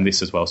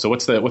this as well. So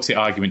what's the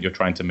argument you're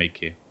trying to make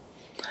here?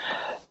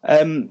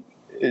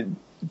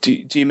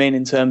 Do you mean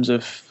in terms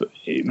of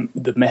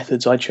the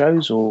methods I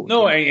chose, or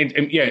no?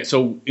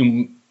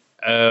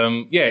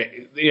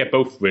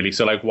 Both really.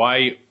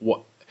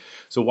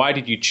 So why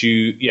did you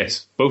choose?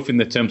 Yes, both in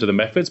the terms of the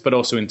methods, but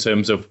also in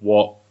terms of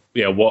what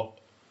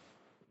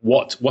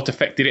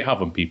effect did it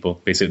have on people,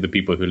 basically the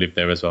people who live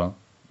there as well.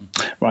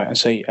 Right, I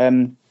see.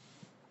 I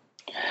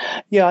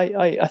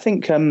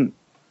think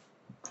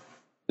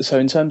so.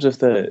 In terms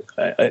of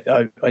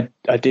I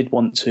did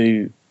want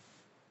to.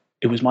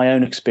 It was my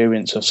own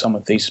experience of some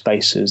of these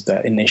spaces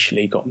that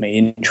initially got me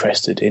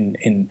interested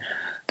in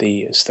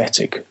the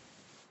aesthetic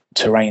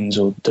terrains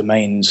or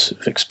domains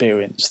of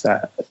experience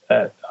that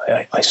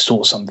I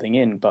saw something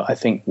in. But I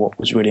think what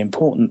was really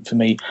important for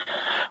me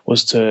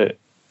was to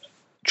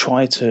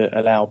try to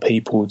allow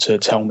people to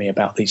tell me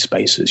about these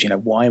spaces.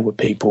 Why were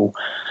people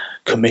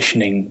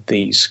commissioning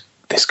this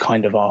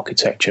kind of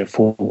architecture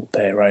for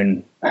their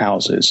own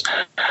houses?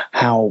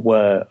 How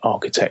were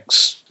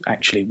architects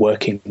actually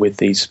working with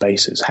these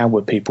spaces? How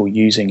were people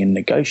using and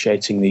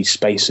negotiating these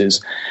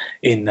spaces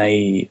in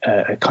a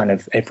kind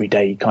of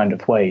everyday kind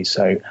of way?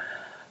 So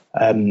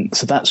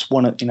that's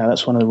one of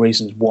the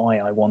reasons why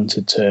I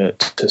wanted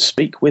to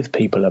speak with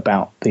people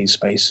about these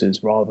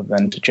spaces rather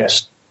than to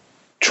just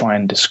try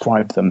and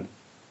describe them.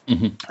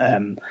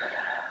 Mm-hmm.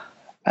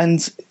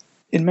 And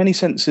in many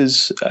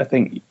senses, I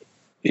think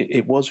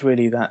it was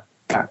really that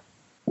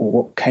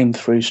what came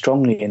through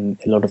strongly in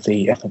a lot of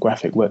the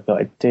ethnographic work that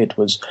I did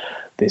was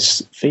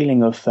this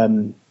feeling of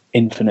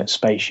infinite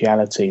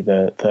spatiality,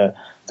 the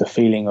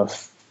feeling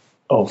of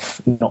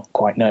not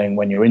quite knowing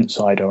when you're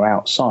inside or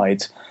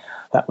outside.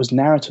 That was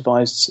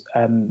narrativized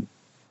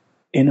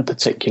in a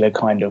particular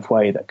kind of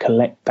way that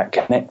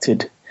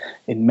connected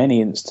in many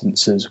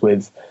instances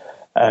with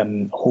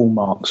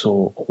hallmarks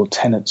or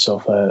tenets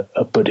of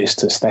a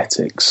Buddhist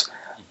aesthetics.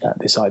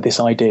 This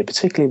idea,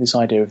 particularly this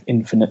idea of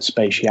infinite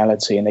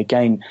spatiality, and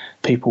again,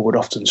 people would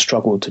often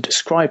struggle to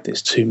describe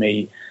this to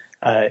me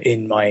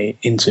in my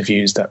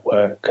interviews that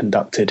were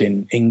conducted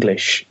in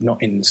English,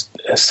 not in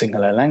a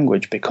singular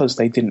language, because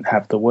they didn't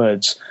have the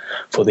words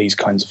for these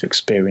kinds of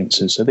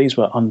experiences. So these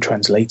were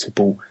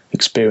untranslatable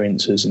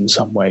experiences in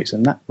some ways,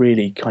 and that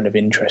really kind of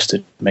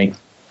interested me,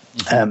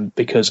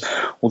 because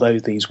although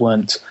these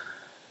weren't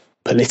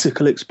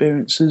political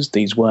experiences,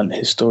 these weren't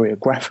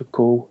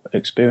historiographical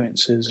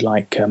experiences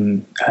like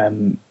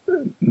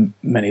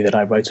many that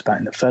I wrote about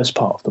in the first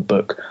part of the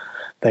book.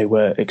 They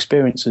were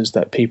experiences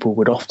that people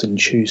would often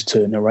choose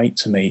to narrate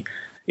to me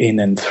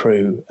in and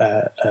through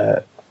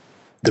the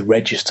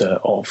register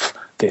of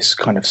this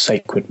kind of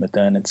sacred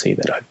modernity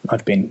that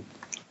I've been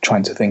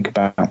trying to think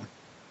about.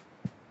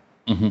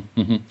 Mm-hmm,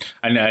 mm-hmm.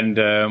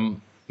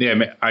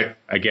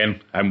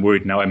 I'm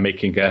worried now I'm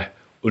making a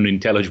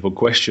unintelligible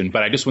question,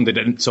 but I just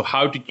wondered, so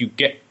how did you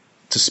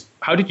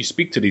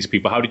speak to these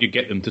people? How did you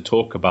get them to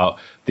talk about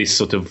this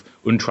sort of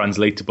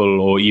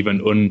untranslatable or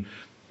even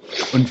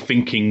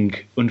unthinking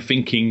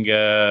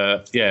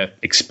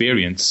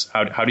experience?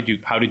 How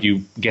did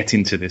you get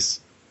into this?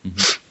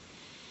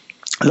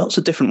 Mm-hmm. Lots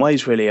of different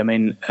ways, really. I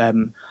mean,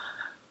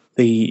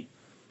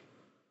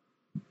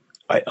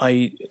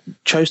 I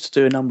chose to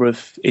do a number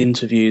of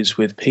interviews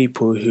with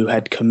people who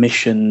had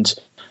commissioned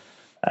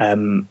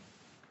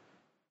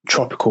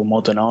tropical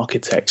modern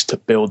architects to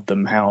build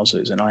them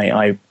houses, and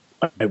I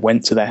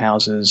went to their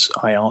houses.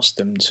 I asked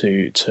them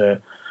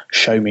to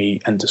show me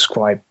and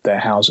describe their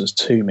houses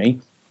to me,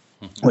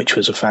 which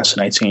was a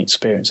fascinating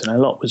experience, and a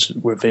lot was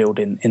revealed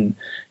in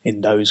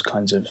those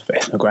kinds of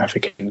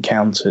ethnographic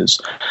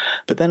encounters.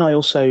 But then I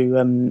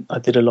also I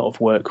did a lot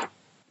of work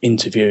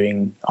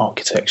interviewing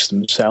architects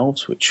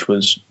themselves, which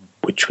was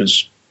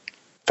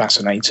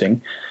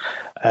fascinating,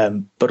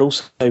 but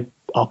also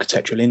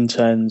architectural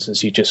interns,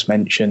 as you just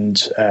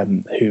mentioned,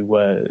 who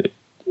were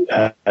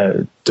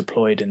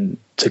deployed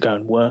to go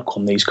and work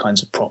on these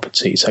kinds of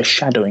properties. So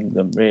shadowing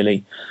them,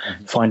 really,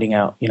 finding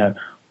out,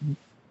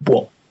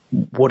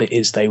 what it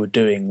is they were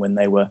doing when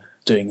they were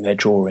doing their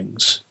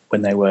drawings,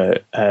 when they were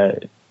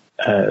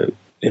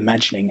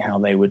imagining how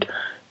they would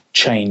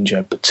change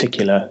a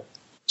particular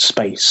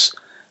space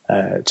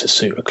to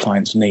suit a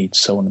client's needs,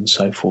 so on and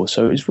so forth.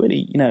 So it was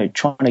really,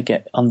 trying to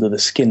get under the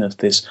skin of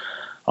this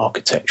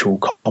architectural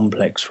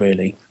complex,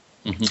 really.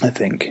 Mm-hmm. I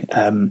think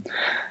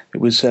it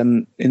was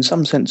in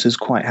some senses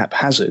quite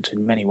haphazard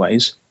in many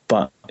ways,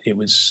 but it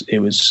was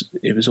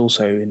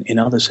also in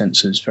other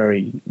senses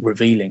very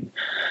revealing.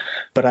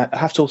 But I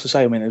have to also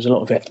say, I mean, there's a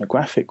lot of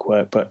ethnographic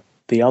work, but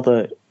the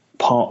other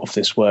part of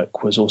this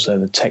work was also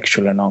the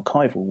textual and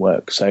archival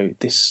work. So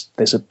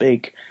there's a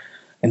big,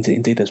 and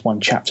indeed there's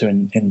one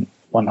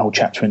whole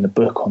chapter in the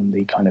book on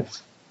the kind of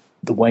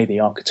the way the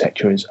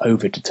architecture is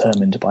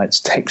over-determined by its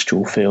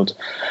textual field.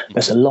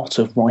 There's a lot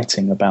of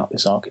writing about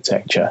this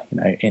architecture,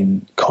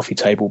 in coffee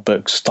table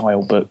books,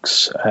 style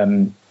books,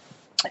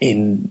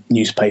 in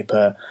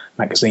newspaper,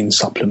 magazine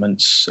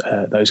supplements,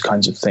 those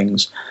kinds of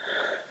things.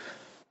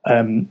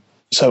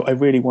 So I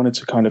really wanted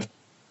to kind of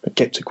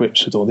get to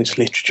grips with all this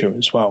literature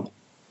as well,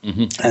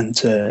 and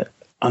to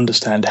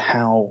understand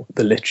how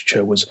the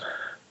literature was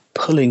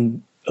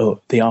pulling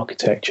the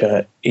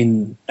architecture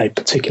in a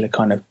particular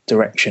kind of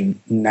direction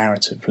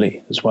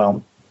narratively as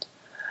well.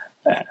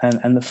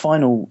 And the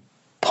final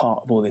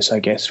part of all this, I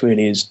guess,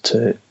 really is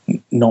to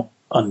not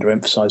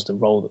underemphasize the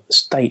role that the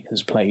state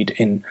has played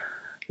in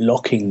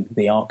locking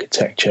the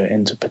architecture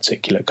into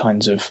particular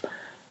kinds of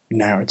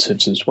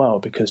narratives as well,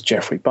 because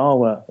Geoffrey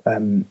Bawa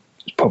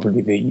is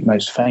probably the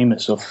most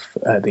famous of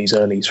these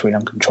early Sri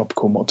Lankan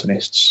tropical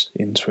modernists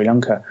in Sri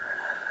Lanka,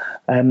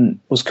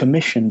 was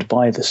commissioned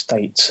by the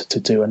state to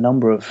do a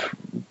number of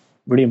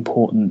really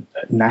important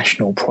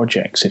national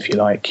projects, if you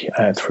like,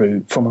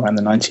 from around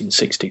the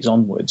 1960s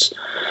onwards.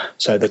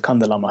 So the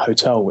Kandalama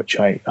Hotel, which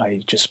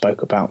I just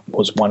spoke about,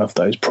 was one of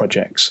those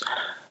projects.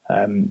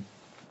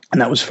 And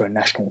that was for a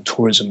national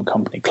tourism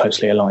company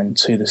closely aligned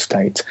to the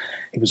state.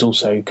 He was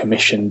also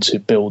commissioned to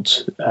build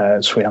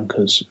Sri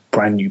Lanka's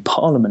brand new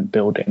parliament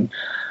building,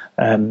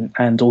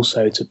 and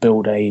also to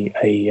build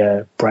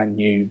a brand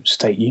new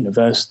state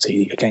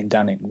university, again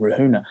down in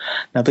Ruhuna.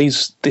 Now,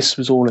 this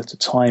was all at a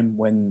time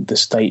when the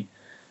state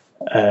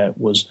the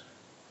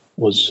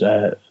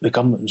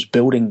government was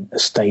building a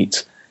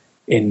state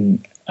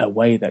in a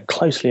way that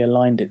closely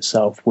aligned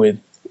itself with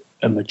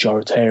a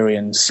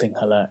majoritarian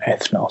Sinhala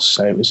ethnos.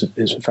 So it was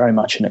very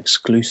much an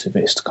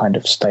exclusivist kind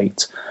of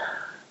state.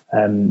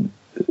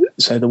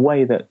 So the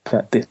way that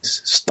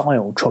this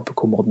style,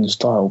 tropical modern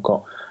style,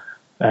 got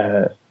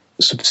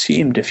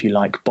subsumed, if you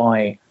like,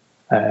 by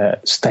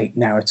state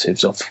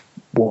narratives of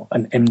what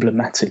an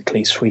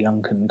emblematically Sri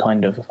Lankan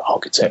kind of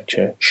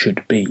architecture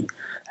should be.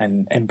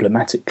 And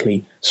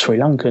emblematically Sri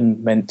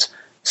Lankan meant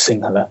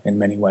Sinhala in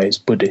many ways,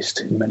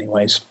 Buddhist in many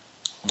ways.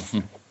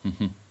 Mm-hmm.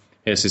 Mm-hmm.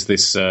 Yes, is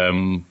this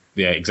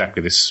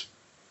exactly this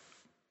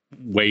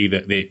way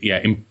that the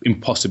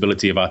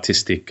impossibility of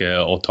artistic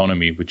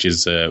autonomy, which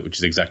is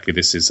exactly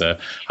this is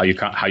how you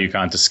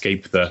can't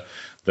escape the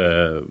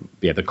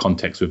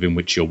context within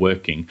which you're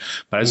working.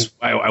 But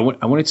I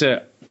wanted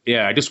to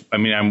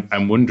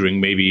I'm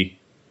wondering maybe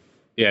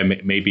they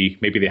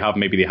have,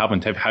 maybe they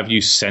haven't. Have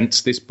you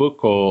sent this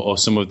book or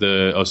some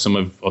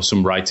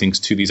writings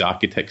to these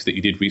architects that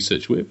you did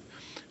research with,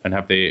 and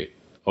have they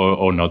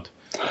or not?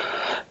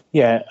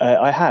 Yeah,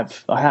 I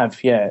have,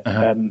 yeah,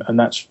 and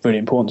that's really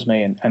important to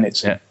me, and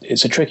it's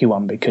a tricky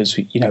one because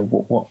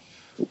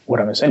what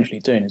I'm essentially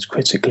doing is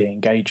critically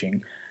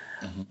engaging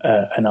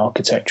an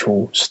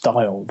architectural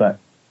style that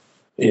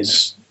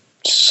is,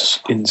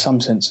 in some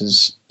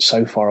senses,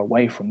 so far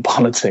away from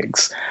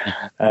politics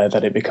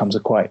that it becomes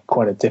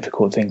quite a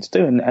difficult thing to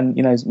do. And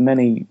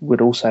many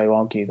would also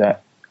argue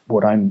that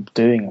what I'm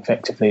doing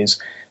effectively is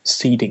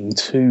ceding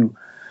to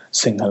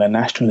Sinhala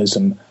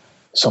nationalism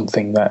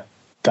something that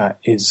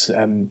is,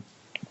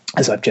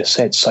 as I've just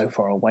said, so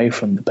far away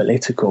from the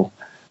political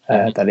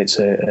that it's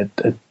a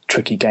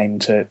tricky game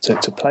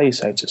to play,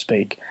 so to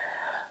speak.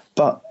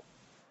 But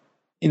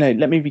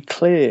let me be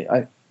clear.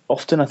 I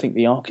think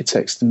the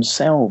architects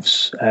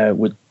themselves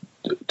would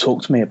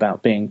talk to me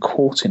about being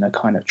caught in a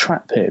kind of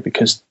trap here,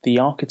 because the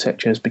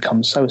architecture has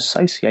become so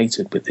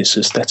associated with this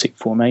aesthetic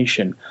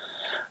formation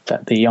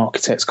that the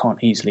architects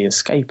can't easily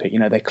escape it.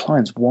 Their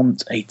clients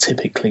want a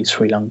typically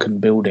Sri Lankan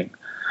building,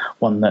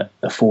 one that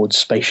affords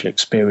spatial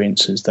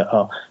experiences that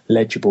are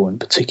legible in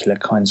particular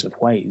kinds of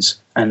ways,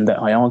 and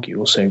that I argue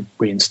also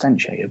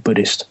reinstantiate a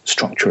Buddhist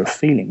structure of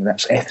feeling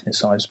that's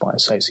ethnicized by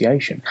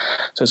association.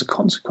 So as a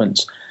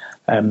consequence,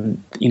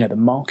 the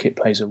market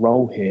plays a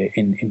role here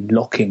in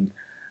locking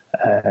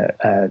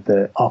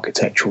the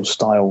architectural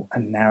style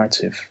and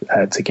narrative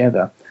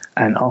together.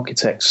 And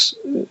architects,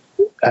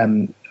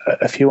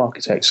 a few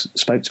architects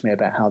spoke to me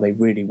about how they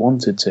really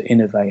wanted to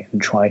innovate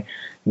and try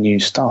new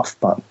stuff,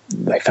 but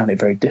they found it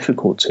very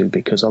difficult to,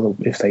 because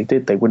if they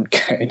did, they wouldn't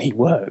get any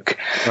work.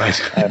 Right.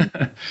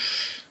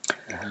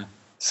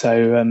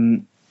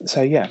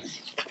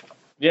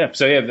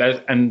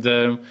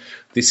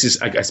 This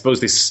is, I suppose,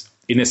 this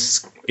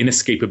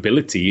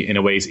inescapability in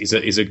a way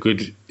is a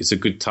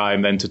good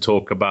time then to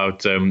talk about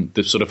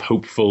the sort of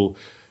hopeful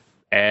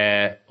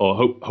air or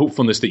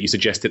hopefulness that you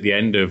suggest at the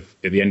end of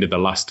the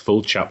last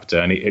full chapter,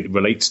 and it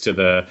relates to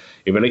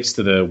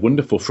the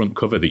wonderful front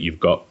cover that you've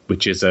got,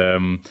 which is a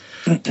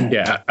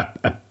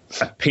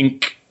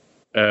pink,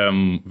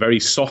 very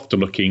soft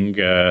looking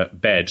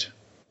bed.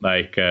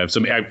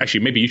 Actually,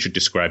 maybe you should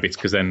describe it,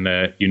 because then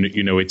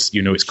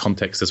its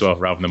context as well,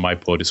 rather than my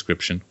poor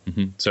description.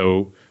 Mm-hmm.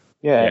 So.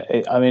 Yeah.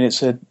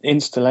 It's an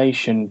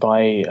installation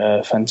by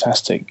a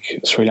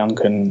fantastic Sri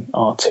Lankan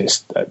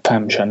artist,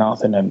 Tam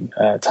Shanathan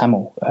and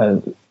Tamil,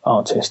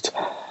 artist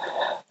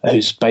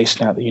who's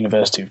based now at the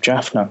University of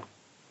Jaffna.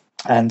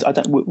 And I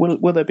don't.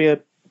 Will there be a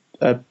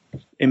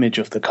image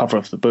of the cover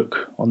of the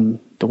book on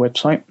the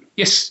website?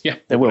 Yes, yeah,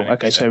 there will.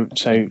 Okay, so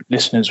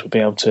listeners will be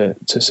able to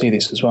see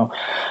this as well.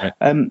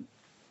 Right.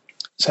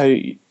 So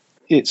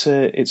it's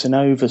an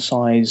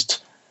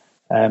oversized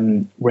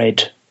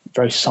red,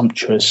 very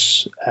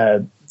sumptuous,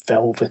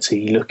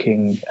 velvety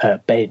looking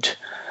bed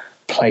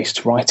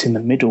placed right in the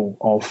middle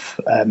of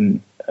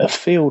a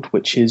field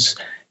which is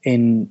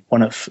in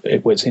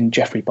it's in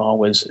Geoffrey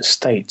Barwer's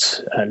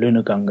estate,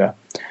 Lunagunga.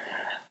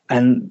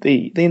 And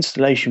the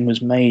installation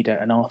was made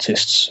at an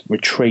artist's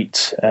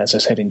retreat, as I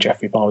said, in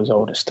Geoffrey Barwer's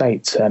old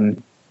estate.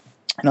 In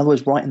other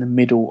words, right in the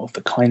middle of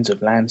the kinds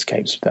of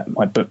landscapes that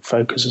my book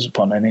focuses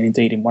upon. And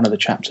indeed, in one of the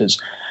chapters,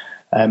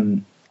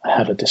 I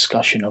have a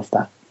discussion of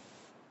that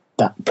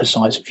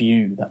precise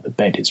view that the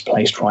bed is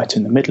placed right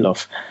in the middle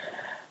of.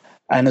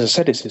 And as I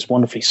said, it's this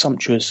wonderfully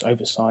sumptuous,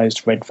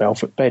 oversized red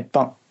velvet bed.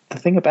 But the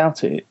thing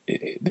about it,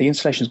 the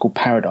installation is called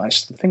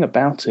Paradise. The thing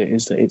about it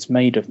is that it's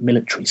made of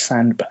military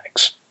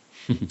sandbags.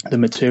 The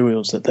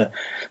materials that the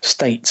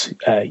state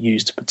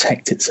used to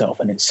protect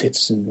itself and its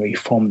citizenry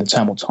from the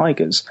Tamil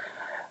Tigers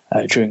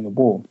during the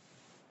war.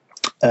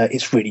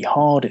 It's really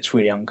hard, it's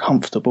really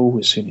uncomfortable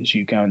as soon as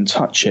you go and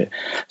touch it.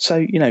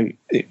 So,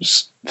 it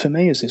was, for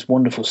me, is this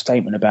wonderful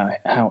statement about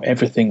how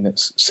everything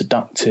that's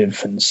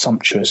seductive and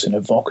sumptuous and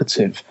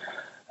evocative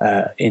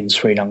in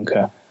Sri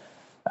Lanka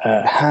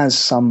has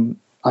some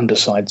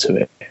underside to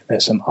it.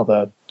 There's some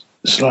other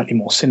slightly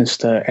more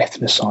sinister,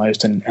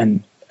 ethnicized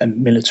and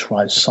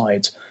militarized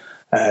sides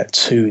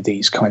to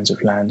these kinds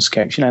of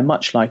landscapes.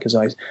 Much like, as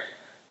I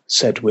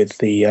said, with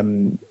the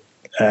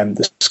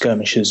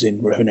skirmishes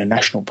in Rahuna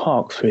National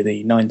Park through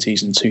the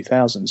 90s and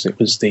 2000s, it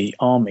was the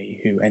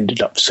army who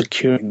ended up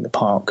securing the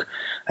park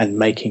and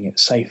making it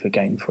safe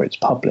again for its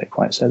public.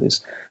 Right, so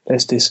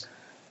there's this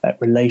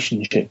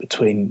relationship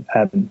between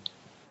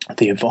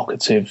the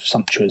evocative,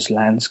 sumptuous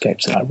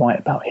landscapes that I write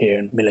about here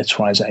and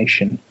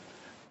militarization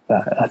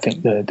that I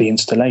think the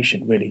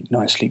installation really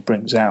nicely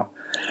brings out.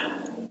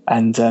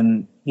 And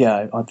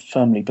I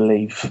firmly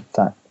believe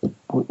that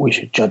we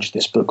should judge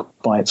this book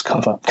by its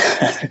cover.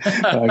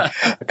 I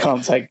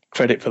can't take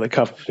credit for the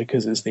cover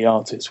because it's the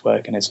artist's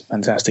work and it's a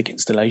fantastic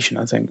installation,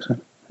 I think. So.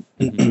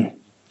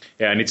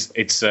 Yeah, and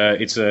it's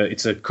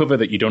a cover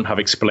that you don't have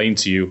explained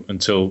to you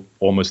until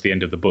almost the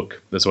end of the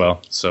book as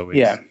well. So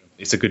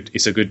it's a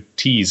good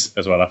tease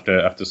as well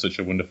after such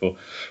a wonderful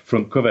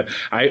front cover.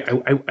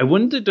 I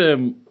wondered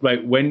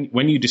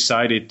when you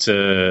decided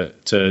to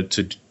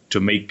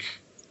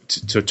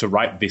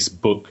write this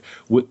book,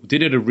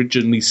 did it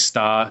originally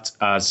start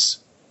as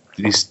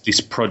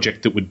this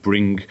project that would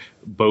bring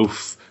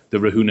both the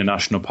Rahuna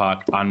National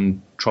Park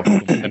and tropical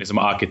volcanism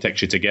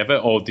architecture together,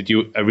 or did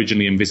you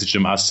originally envisage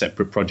them as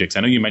separate projects? I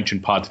know you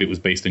mentioned part of it was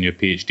based on your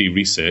PhD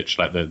research,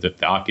 like the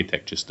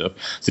architecture stuff.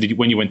 So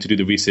when you went to do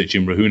the research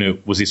in Rahuna,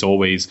 was this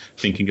always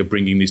thinking of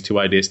bringing these two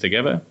ideas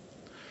together?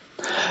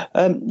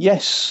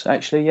 Yes,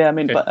 actually, yeah. I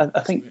mean, okay. But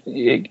I think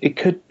it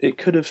could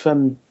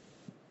have.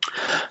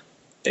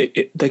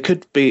 There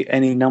could be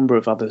any number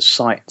of other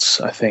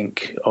sites, I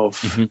think,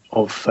 of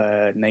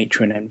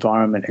nature and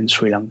environment in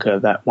Sri Lanka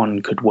that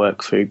one could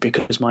work through,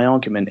 because my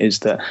argument is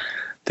that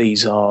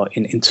these are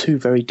in two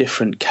very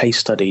different case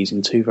studies,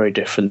 in two very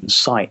different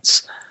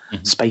sites,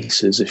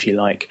 spaces, if you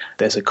like.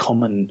 There's a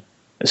common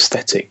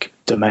aesthetic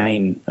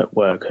domain at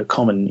work, a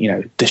common,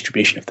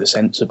 distribution of the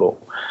sensible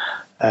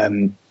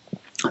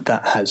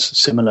that has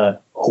similar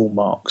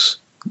hallmarks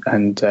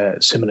and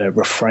similar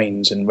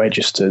refrains and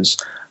registers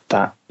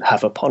that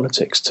have a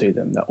politics to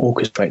them, that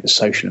orchestrate the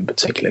social in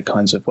particular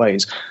kinds of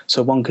ways.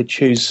 So one could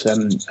choose,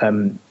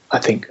 I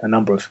think, a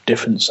number of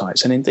different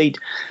sites. And indeed,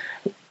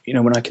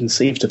 when I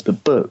conceived of the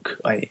book,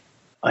 I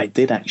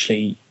did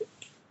actually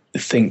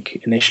think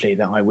initially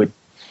that I would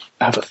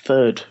have a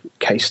third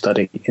case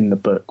study in the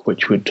book,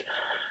 which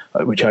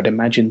I'd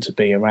imagine to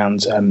be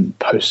around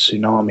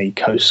post-tsunami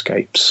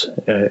coastscapes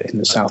in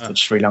the south of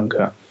Sri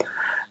Lanka.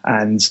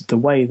 And the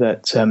way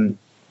that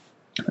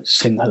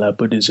Sinhala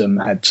Buddhism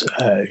had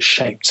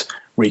shaped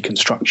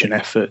reconstruction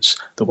efforts,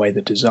 the way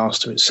the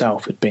disaster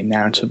itself had been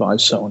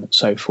narrativized, so on and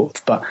so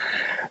forth. But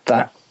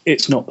that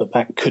it's not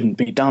that couldn't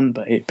be done,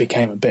 but it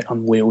became a bit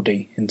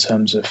unwieldy in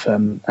terms of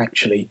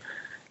actually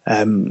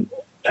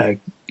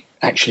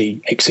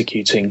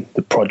executing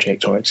the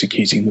project or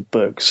executing the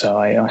book. So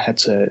I had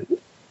to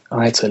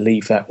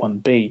leave that one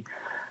be.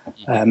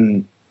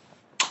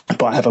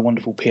 But I have a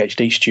wonderful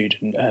PhD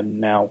student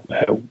now,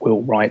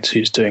 Will Wright,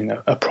 who's doing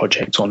a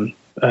project on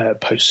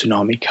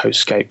post-tsunami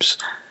coastscapes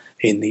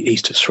in the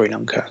east of Sri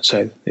Lanka.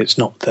 So it's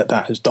not that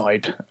has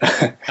died,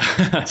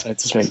 so to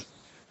speak.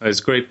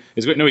 It's great.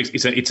 It's great. No,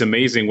 it's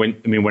amazing.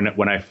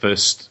 When I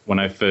first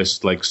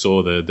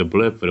saw the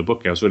blurb for the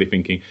book, I was really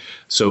thinking,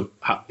 so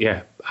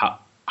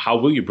how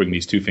will you bring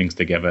these two things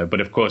together?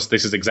 But of course,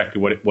 this is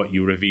exactly what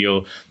you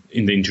reveal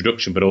in the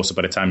introduction, but also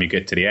by the time you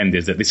get to the end,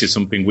 is that this is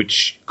something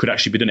which could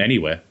actually be done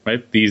anywhere,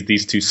 right?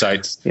 These two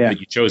sites that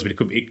you chose, but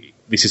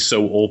this is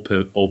so all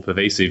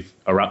pervasive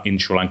around in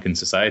Sri Lankan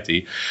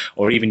society,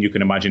 or even you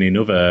can imagine in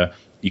other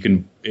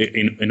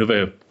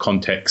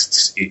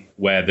contexts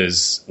where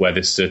there's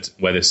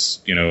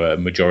a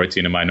majority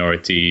and a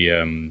minority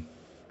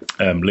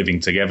living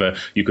together.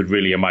 You could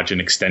really imagine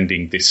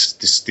extending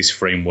this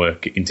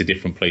framework into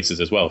different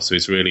places as well. So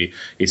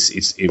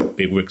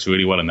it works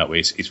really well in that way.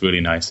 It's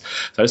really nice.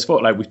 So I just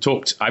thought,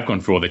 I've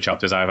gone through all the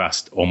chapters. I've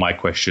asked all my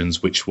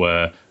questions, which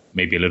were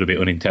maybe a little bit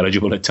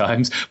unintelligible at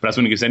times. But I was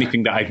wondering if there's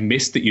anything that I've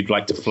missed that you'd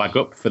like to flag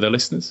up for the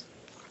listeners.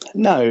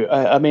 No,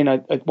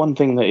 one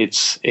thing that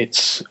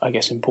it's I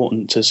guess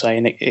important to say,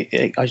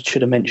 and I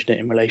should have mentioned it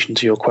in relation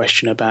to your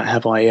question about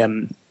have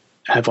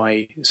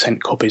I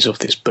sent copies of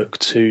this book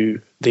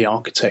to the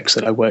architects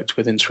that I worked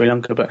with in Sri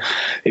Lanka, but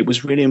it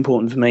was really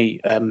important for me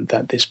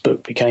that this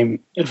book became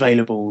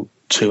available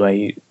to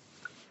a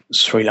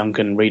Sri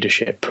Lankan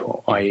readership,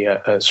 or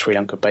a Sri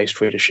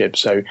Lanka-based readership.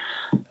 So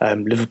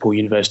Liverpool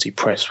University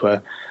Press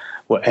were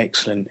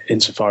excellent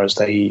insofar as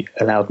they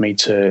allowed me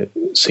to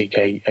seek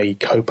a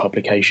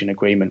co-publication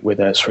agreement with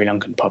a Sri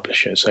Lankan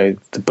publisher. So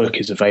the book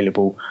is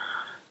available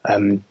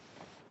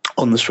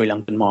on the Sri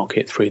Lankan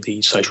market through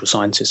the Social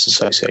Scientists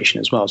Association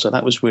as well. So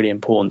that was really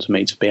important to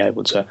me, to be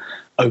able to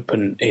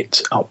open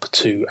it up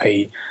to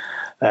a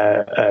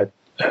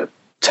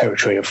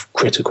territory of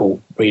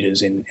critical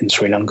readers in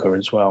Sri Lanka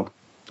as well.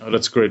 Oh,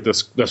 that's great.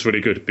 That's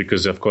really good,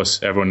 because of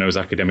course everyone knows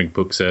academic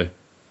books are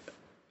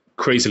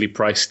crazily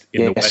priced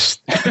in the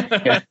West.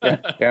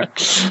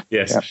 Yes.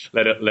 Yeah.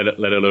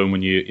 Let alone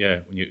when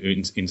you're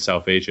in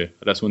South Asia.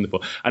 That's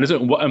wonderful.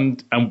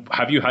 And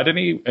have you had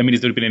any? I mean,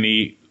 has there been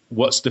any?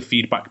 What's the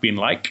feedback been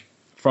like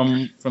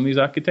from these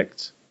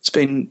architects? It's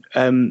been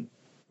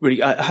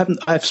really.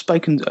 I've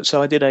spoken.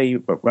 So I did a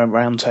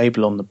round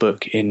table on the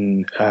book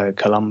in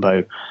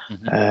Colombo.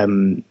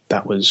 Mm-hmm.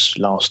 That was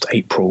last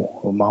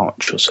April or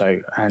March or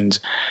so, and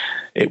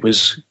it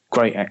was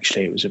great.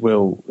 Actually, it was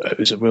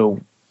a real,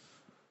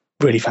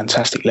 really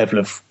fantastic level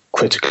of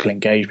critical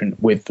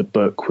engagement with the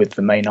book, with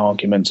the main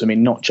arguments. I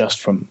mean, not just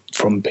from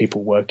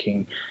people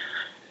working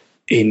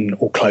in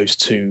or close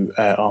to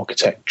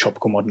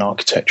tropical modern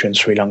architecture in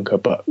Sri Lanka,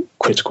 but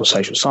critical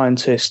social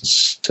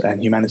scientists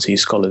and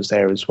humanities scholars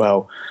there as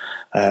well,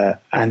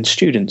 and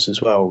students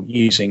as well,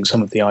 using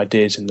some of the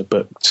ideas in the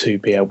book to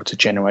be able to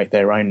generate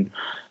their own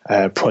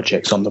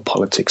projects on the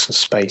politics of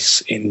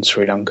space in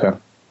Sri Lanka.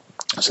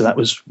 So that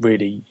was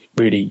really,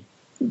 really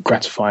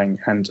gratifying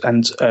and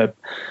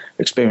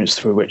experience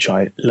through which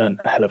I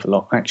learned a hell of a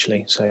lot,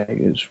 actually. So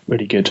it was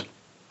really good.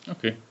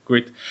 Okay,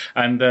 great.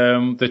 And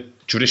the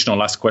traditional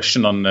last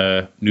question on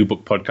the New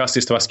Book Podcast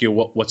is to ask you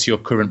what's your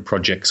current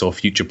projects or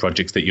future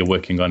projects that you're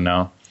working on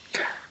now?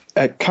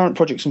 Current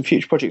projects and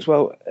future projects.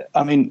 Well,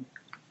 I mean,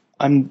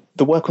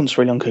 the work on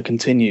Sri Lanka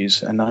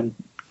continues, and I'm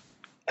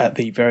at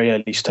the very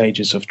early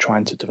stages of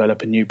trying to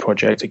develop a new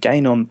project,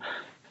 again on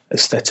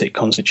aesthetic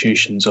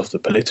constitutions of the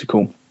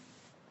political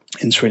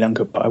in Sri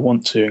Lanka. But I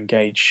want to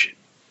engage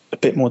a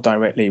bit more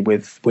directly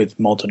with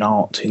modern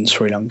art in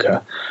Sri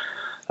Lanka,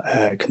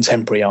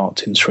 contemporary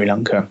art in Sri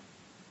Lanka.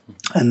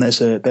 And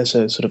there's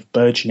a sort of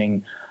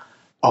burgeoning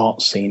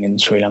art scene in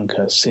Sri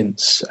Lanka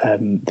since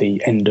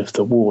the end of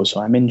the war.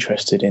 So I'm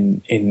interested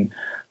in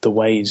the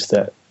ways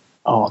that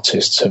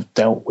artists have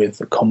dealt with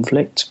the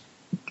conflict,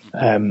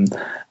 and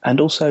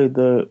also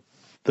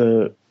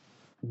the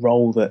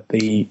role that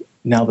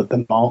now that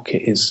the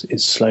market is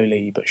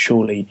slowly but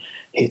surely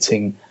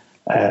hitting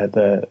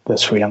the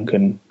Sri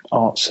Lankan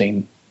art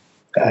scene,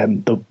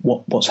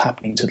 what's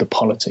happening to the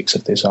politics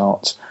of this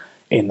art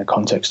in the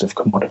context of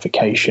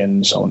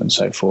commodification, so on and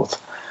so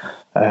forth.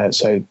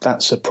 So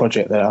that's a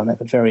project that I'm at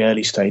the very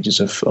early stages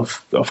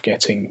of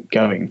getting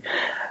going.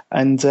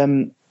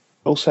 And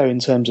also in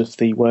terms of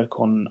the work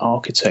on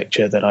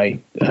architecture that I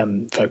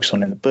focus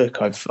on in the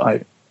book,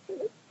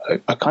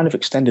 I kind of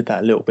extended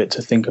that a little bit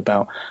to think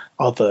about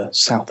other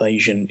South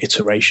Asian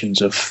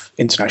iterations of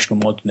international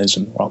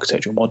modernism, or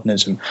architectural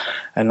modernism.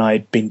 And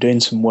I'd been doing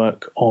some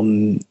work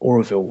on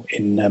Auroville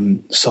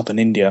in southern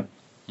India,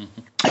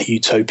 a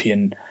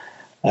utopian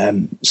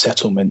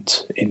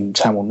settlement in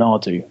Tamil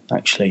Nadu,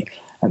 actually,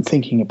 and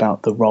thinking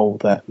about the role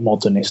that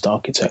modernist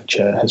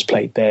architecture has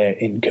played there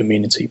in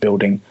community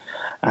building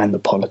and the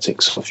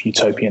politics of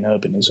utopian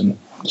urbanism,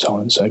 so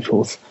on and so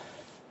forth.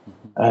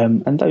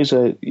 And those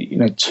are,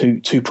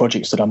 two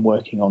projects that I'm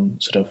working on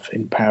sort of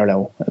in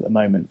parallel at the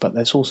moment. But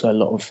there's also a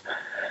lot of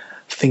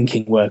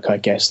thinking work, I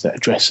guess, that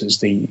addresses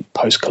the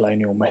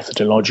post-colonial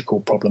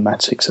methodological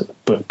problematics that the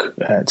book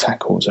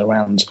tackles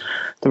around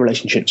the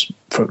relationships,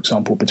 for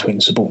example, between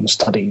subaltern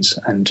studies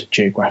and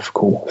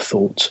geographical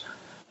thought,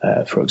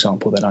 for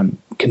example, that I'm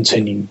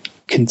continuing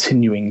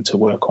to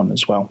work on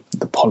as well,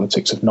 the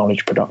politics of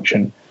knowledge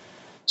production,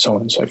 so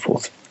on and so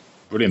forth.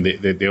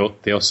 Brilliant. They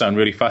all sound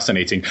really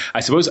fascinating. I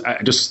suppose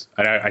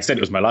I said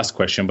it was my last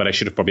question, but I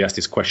should have probably asked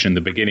this question in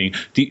the beginning.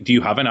 Do you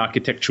have an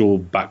architectural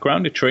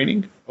background or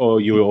training, or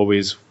you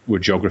always were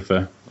a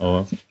geographer?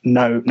 Or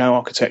no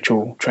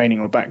architectural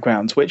training or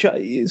background, which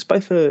is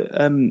both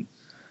a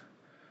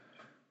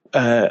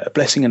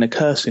blessing and a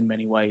curse in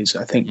many ways,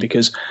 I think,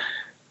 because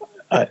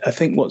I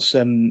think what's,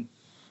 in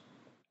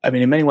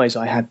many ways,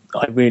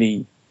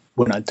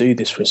 when I do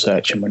this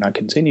research and when I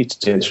continue to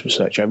do this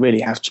research, I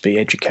really have to be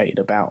educated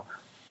about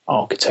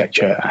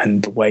architecture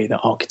and the way that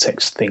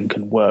architects think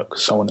and work,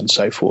 so on and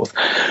so forth.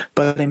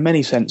 But in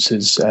many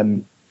senses,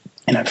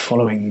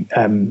 following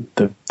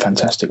the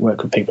fantastic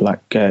work of people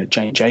like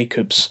Jane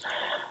Jacobs,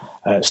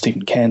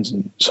 Stephen Cairns,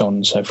 and so on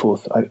and so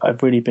forth,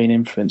 I've really been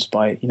influenced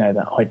by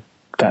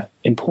that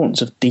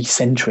importance of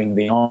decentering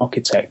the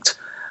architect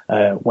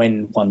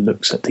when one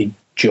looks at the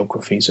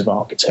geographies of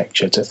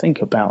architecture, to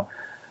think about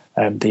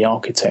the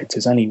architect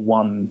as only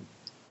one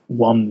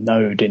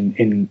node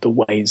in the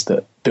ways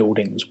that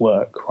buildings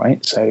work,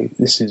 right? So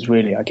this is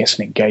really, I guess,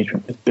 an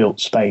engagement with built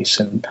space,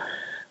 and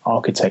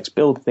architects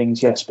build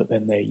things, yes, but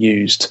then they're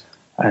used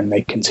and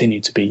they continue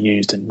to be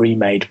used and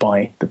remade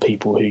by the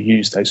people who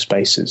use those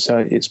spaces. So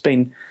it's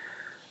been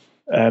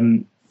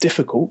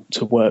difficult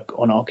to work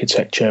on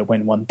architecture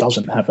when one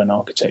doesn't have an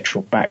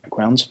architectural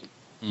background.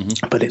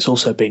 Mm-hmm. But it's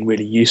also been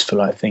really useful,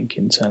 I think,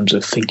 in terms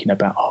of thinking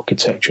about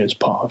architecture as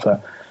part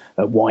of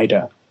a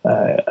wider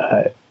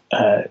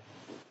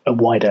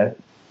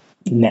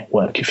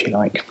network, if you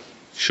like.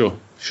 Sure.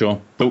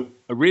 But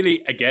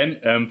really,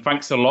 again,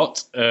 thanks a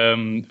lot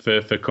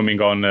for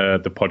coming on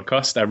the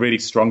podcast. I really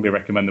strongly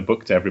recommend the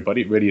book to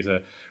everybody. It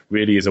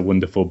really is a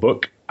wonderful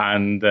book.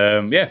 And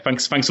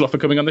thanks a lot for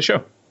coming on the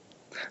show.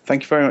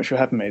 Thank you very much for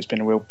having me. It's been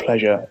a real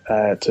pleasure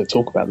to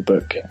talk about the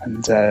book,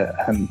 and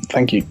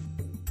thank you.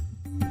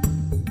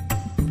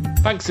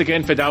 Thanks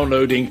again for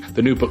downloading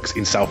the New Books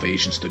in South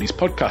Asian Studies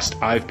podcast.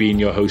 I've been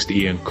your host,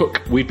 Ian Cook.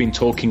 We've been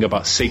talking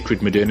about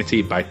Sacred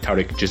Modernity by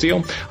Tariq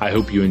Jazeel. I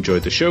hope you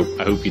enjoyed the show.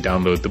 I hope you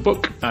download the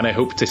book, and I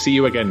hope to see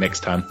you again next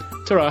time.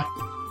 Ta-ra!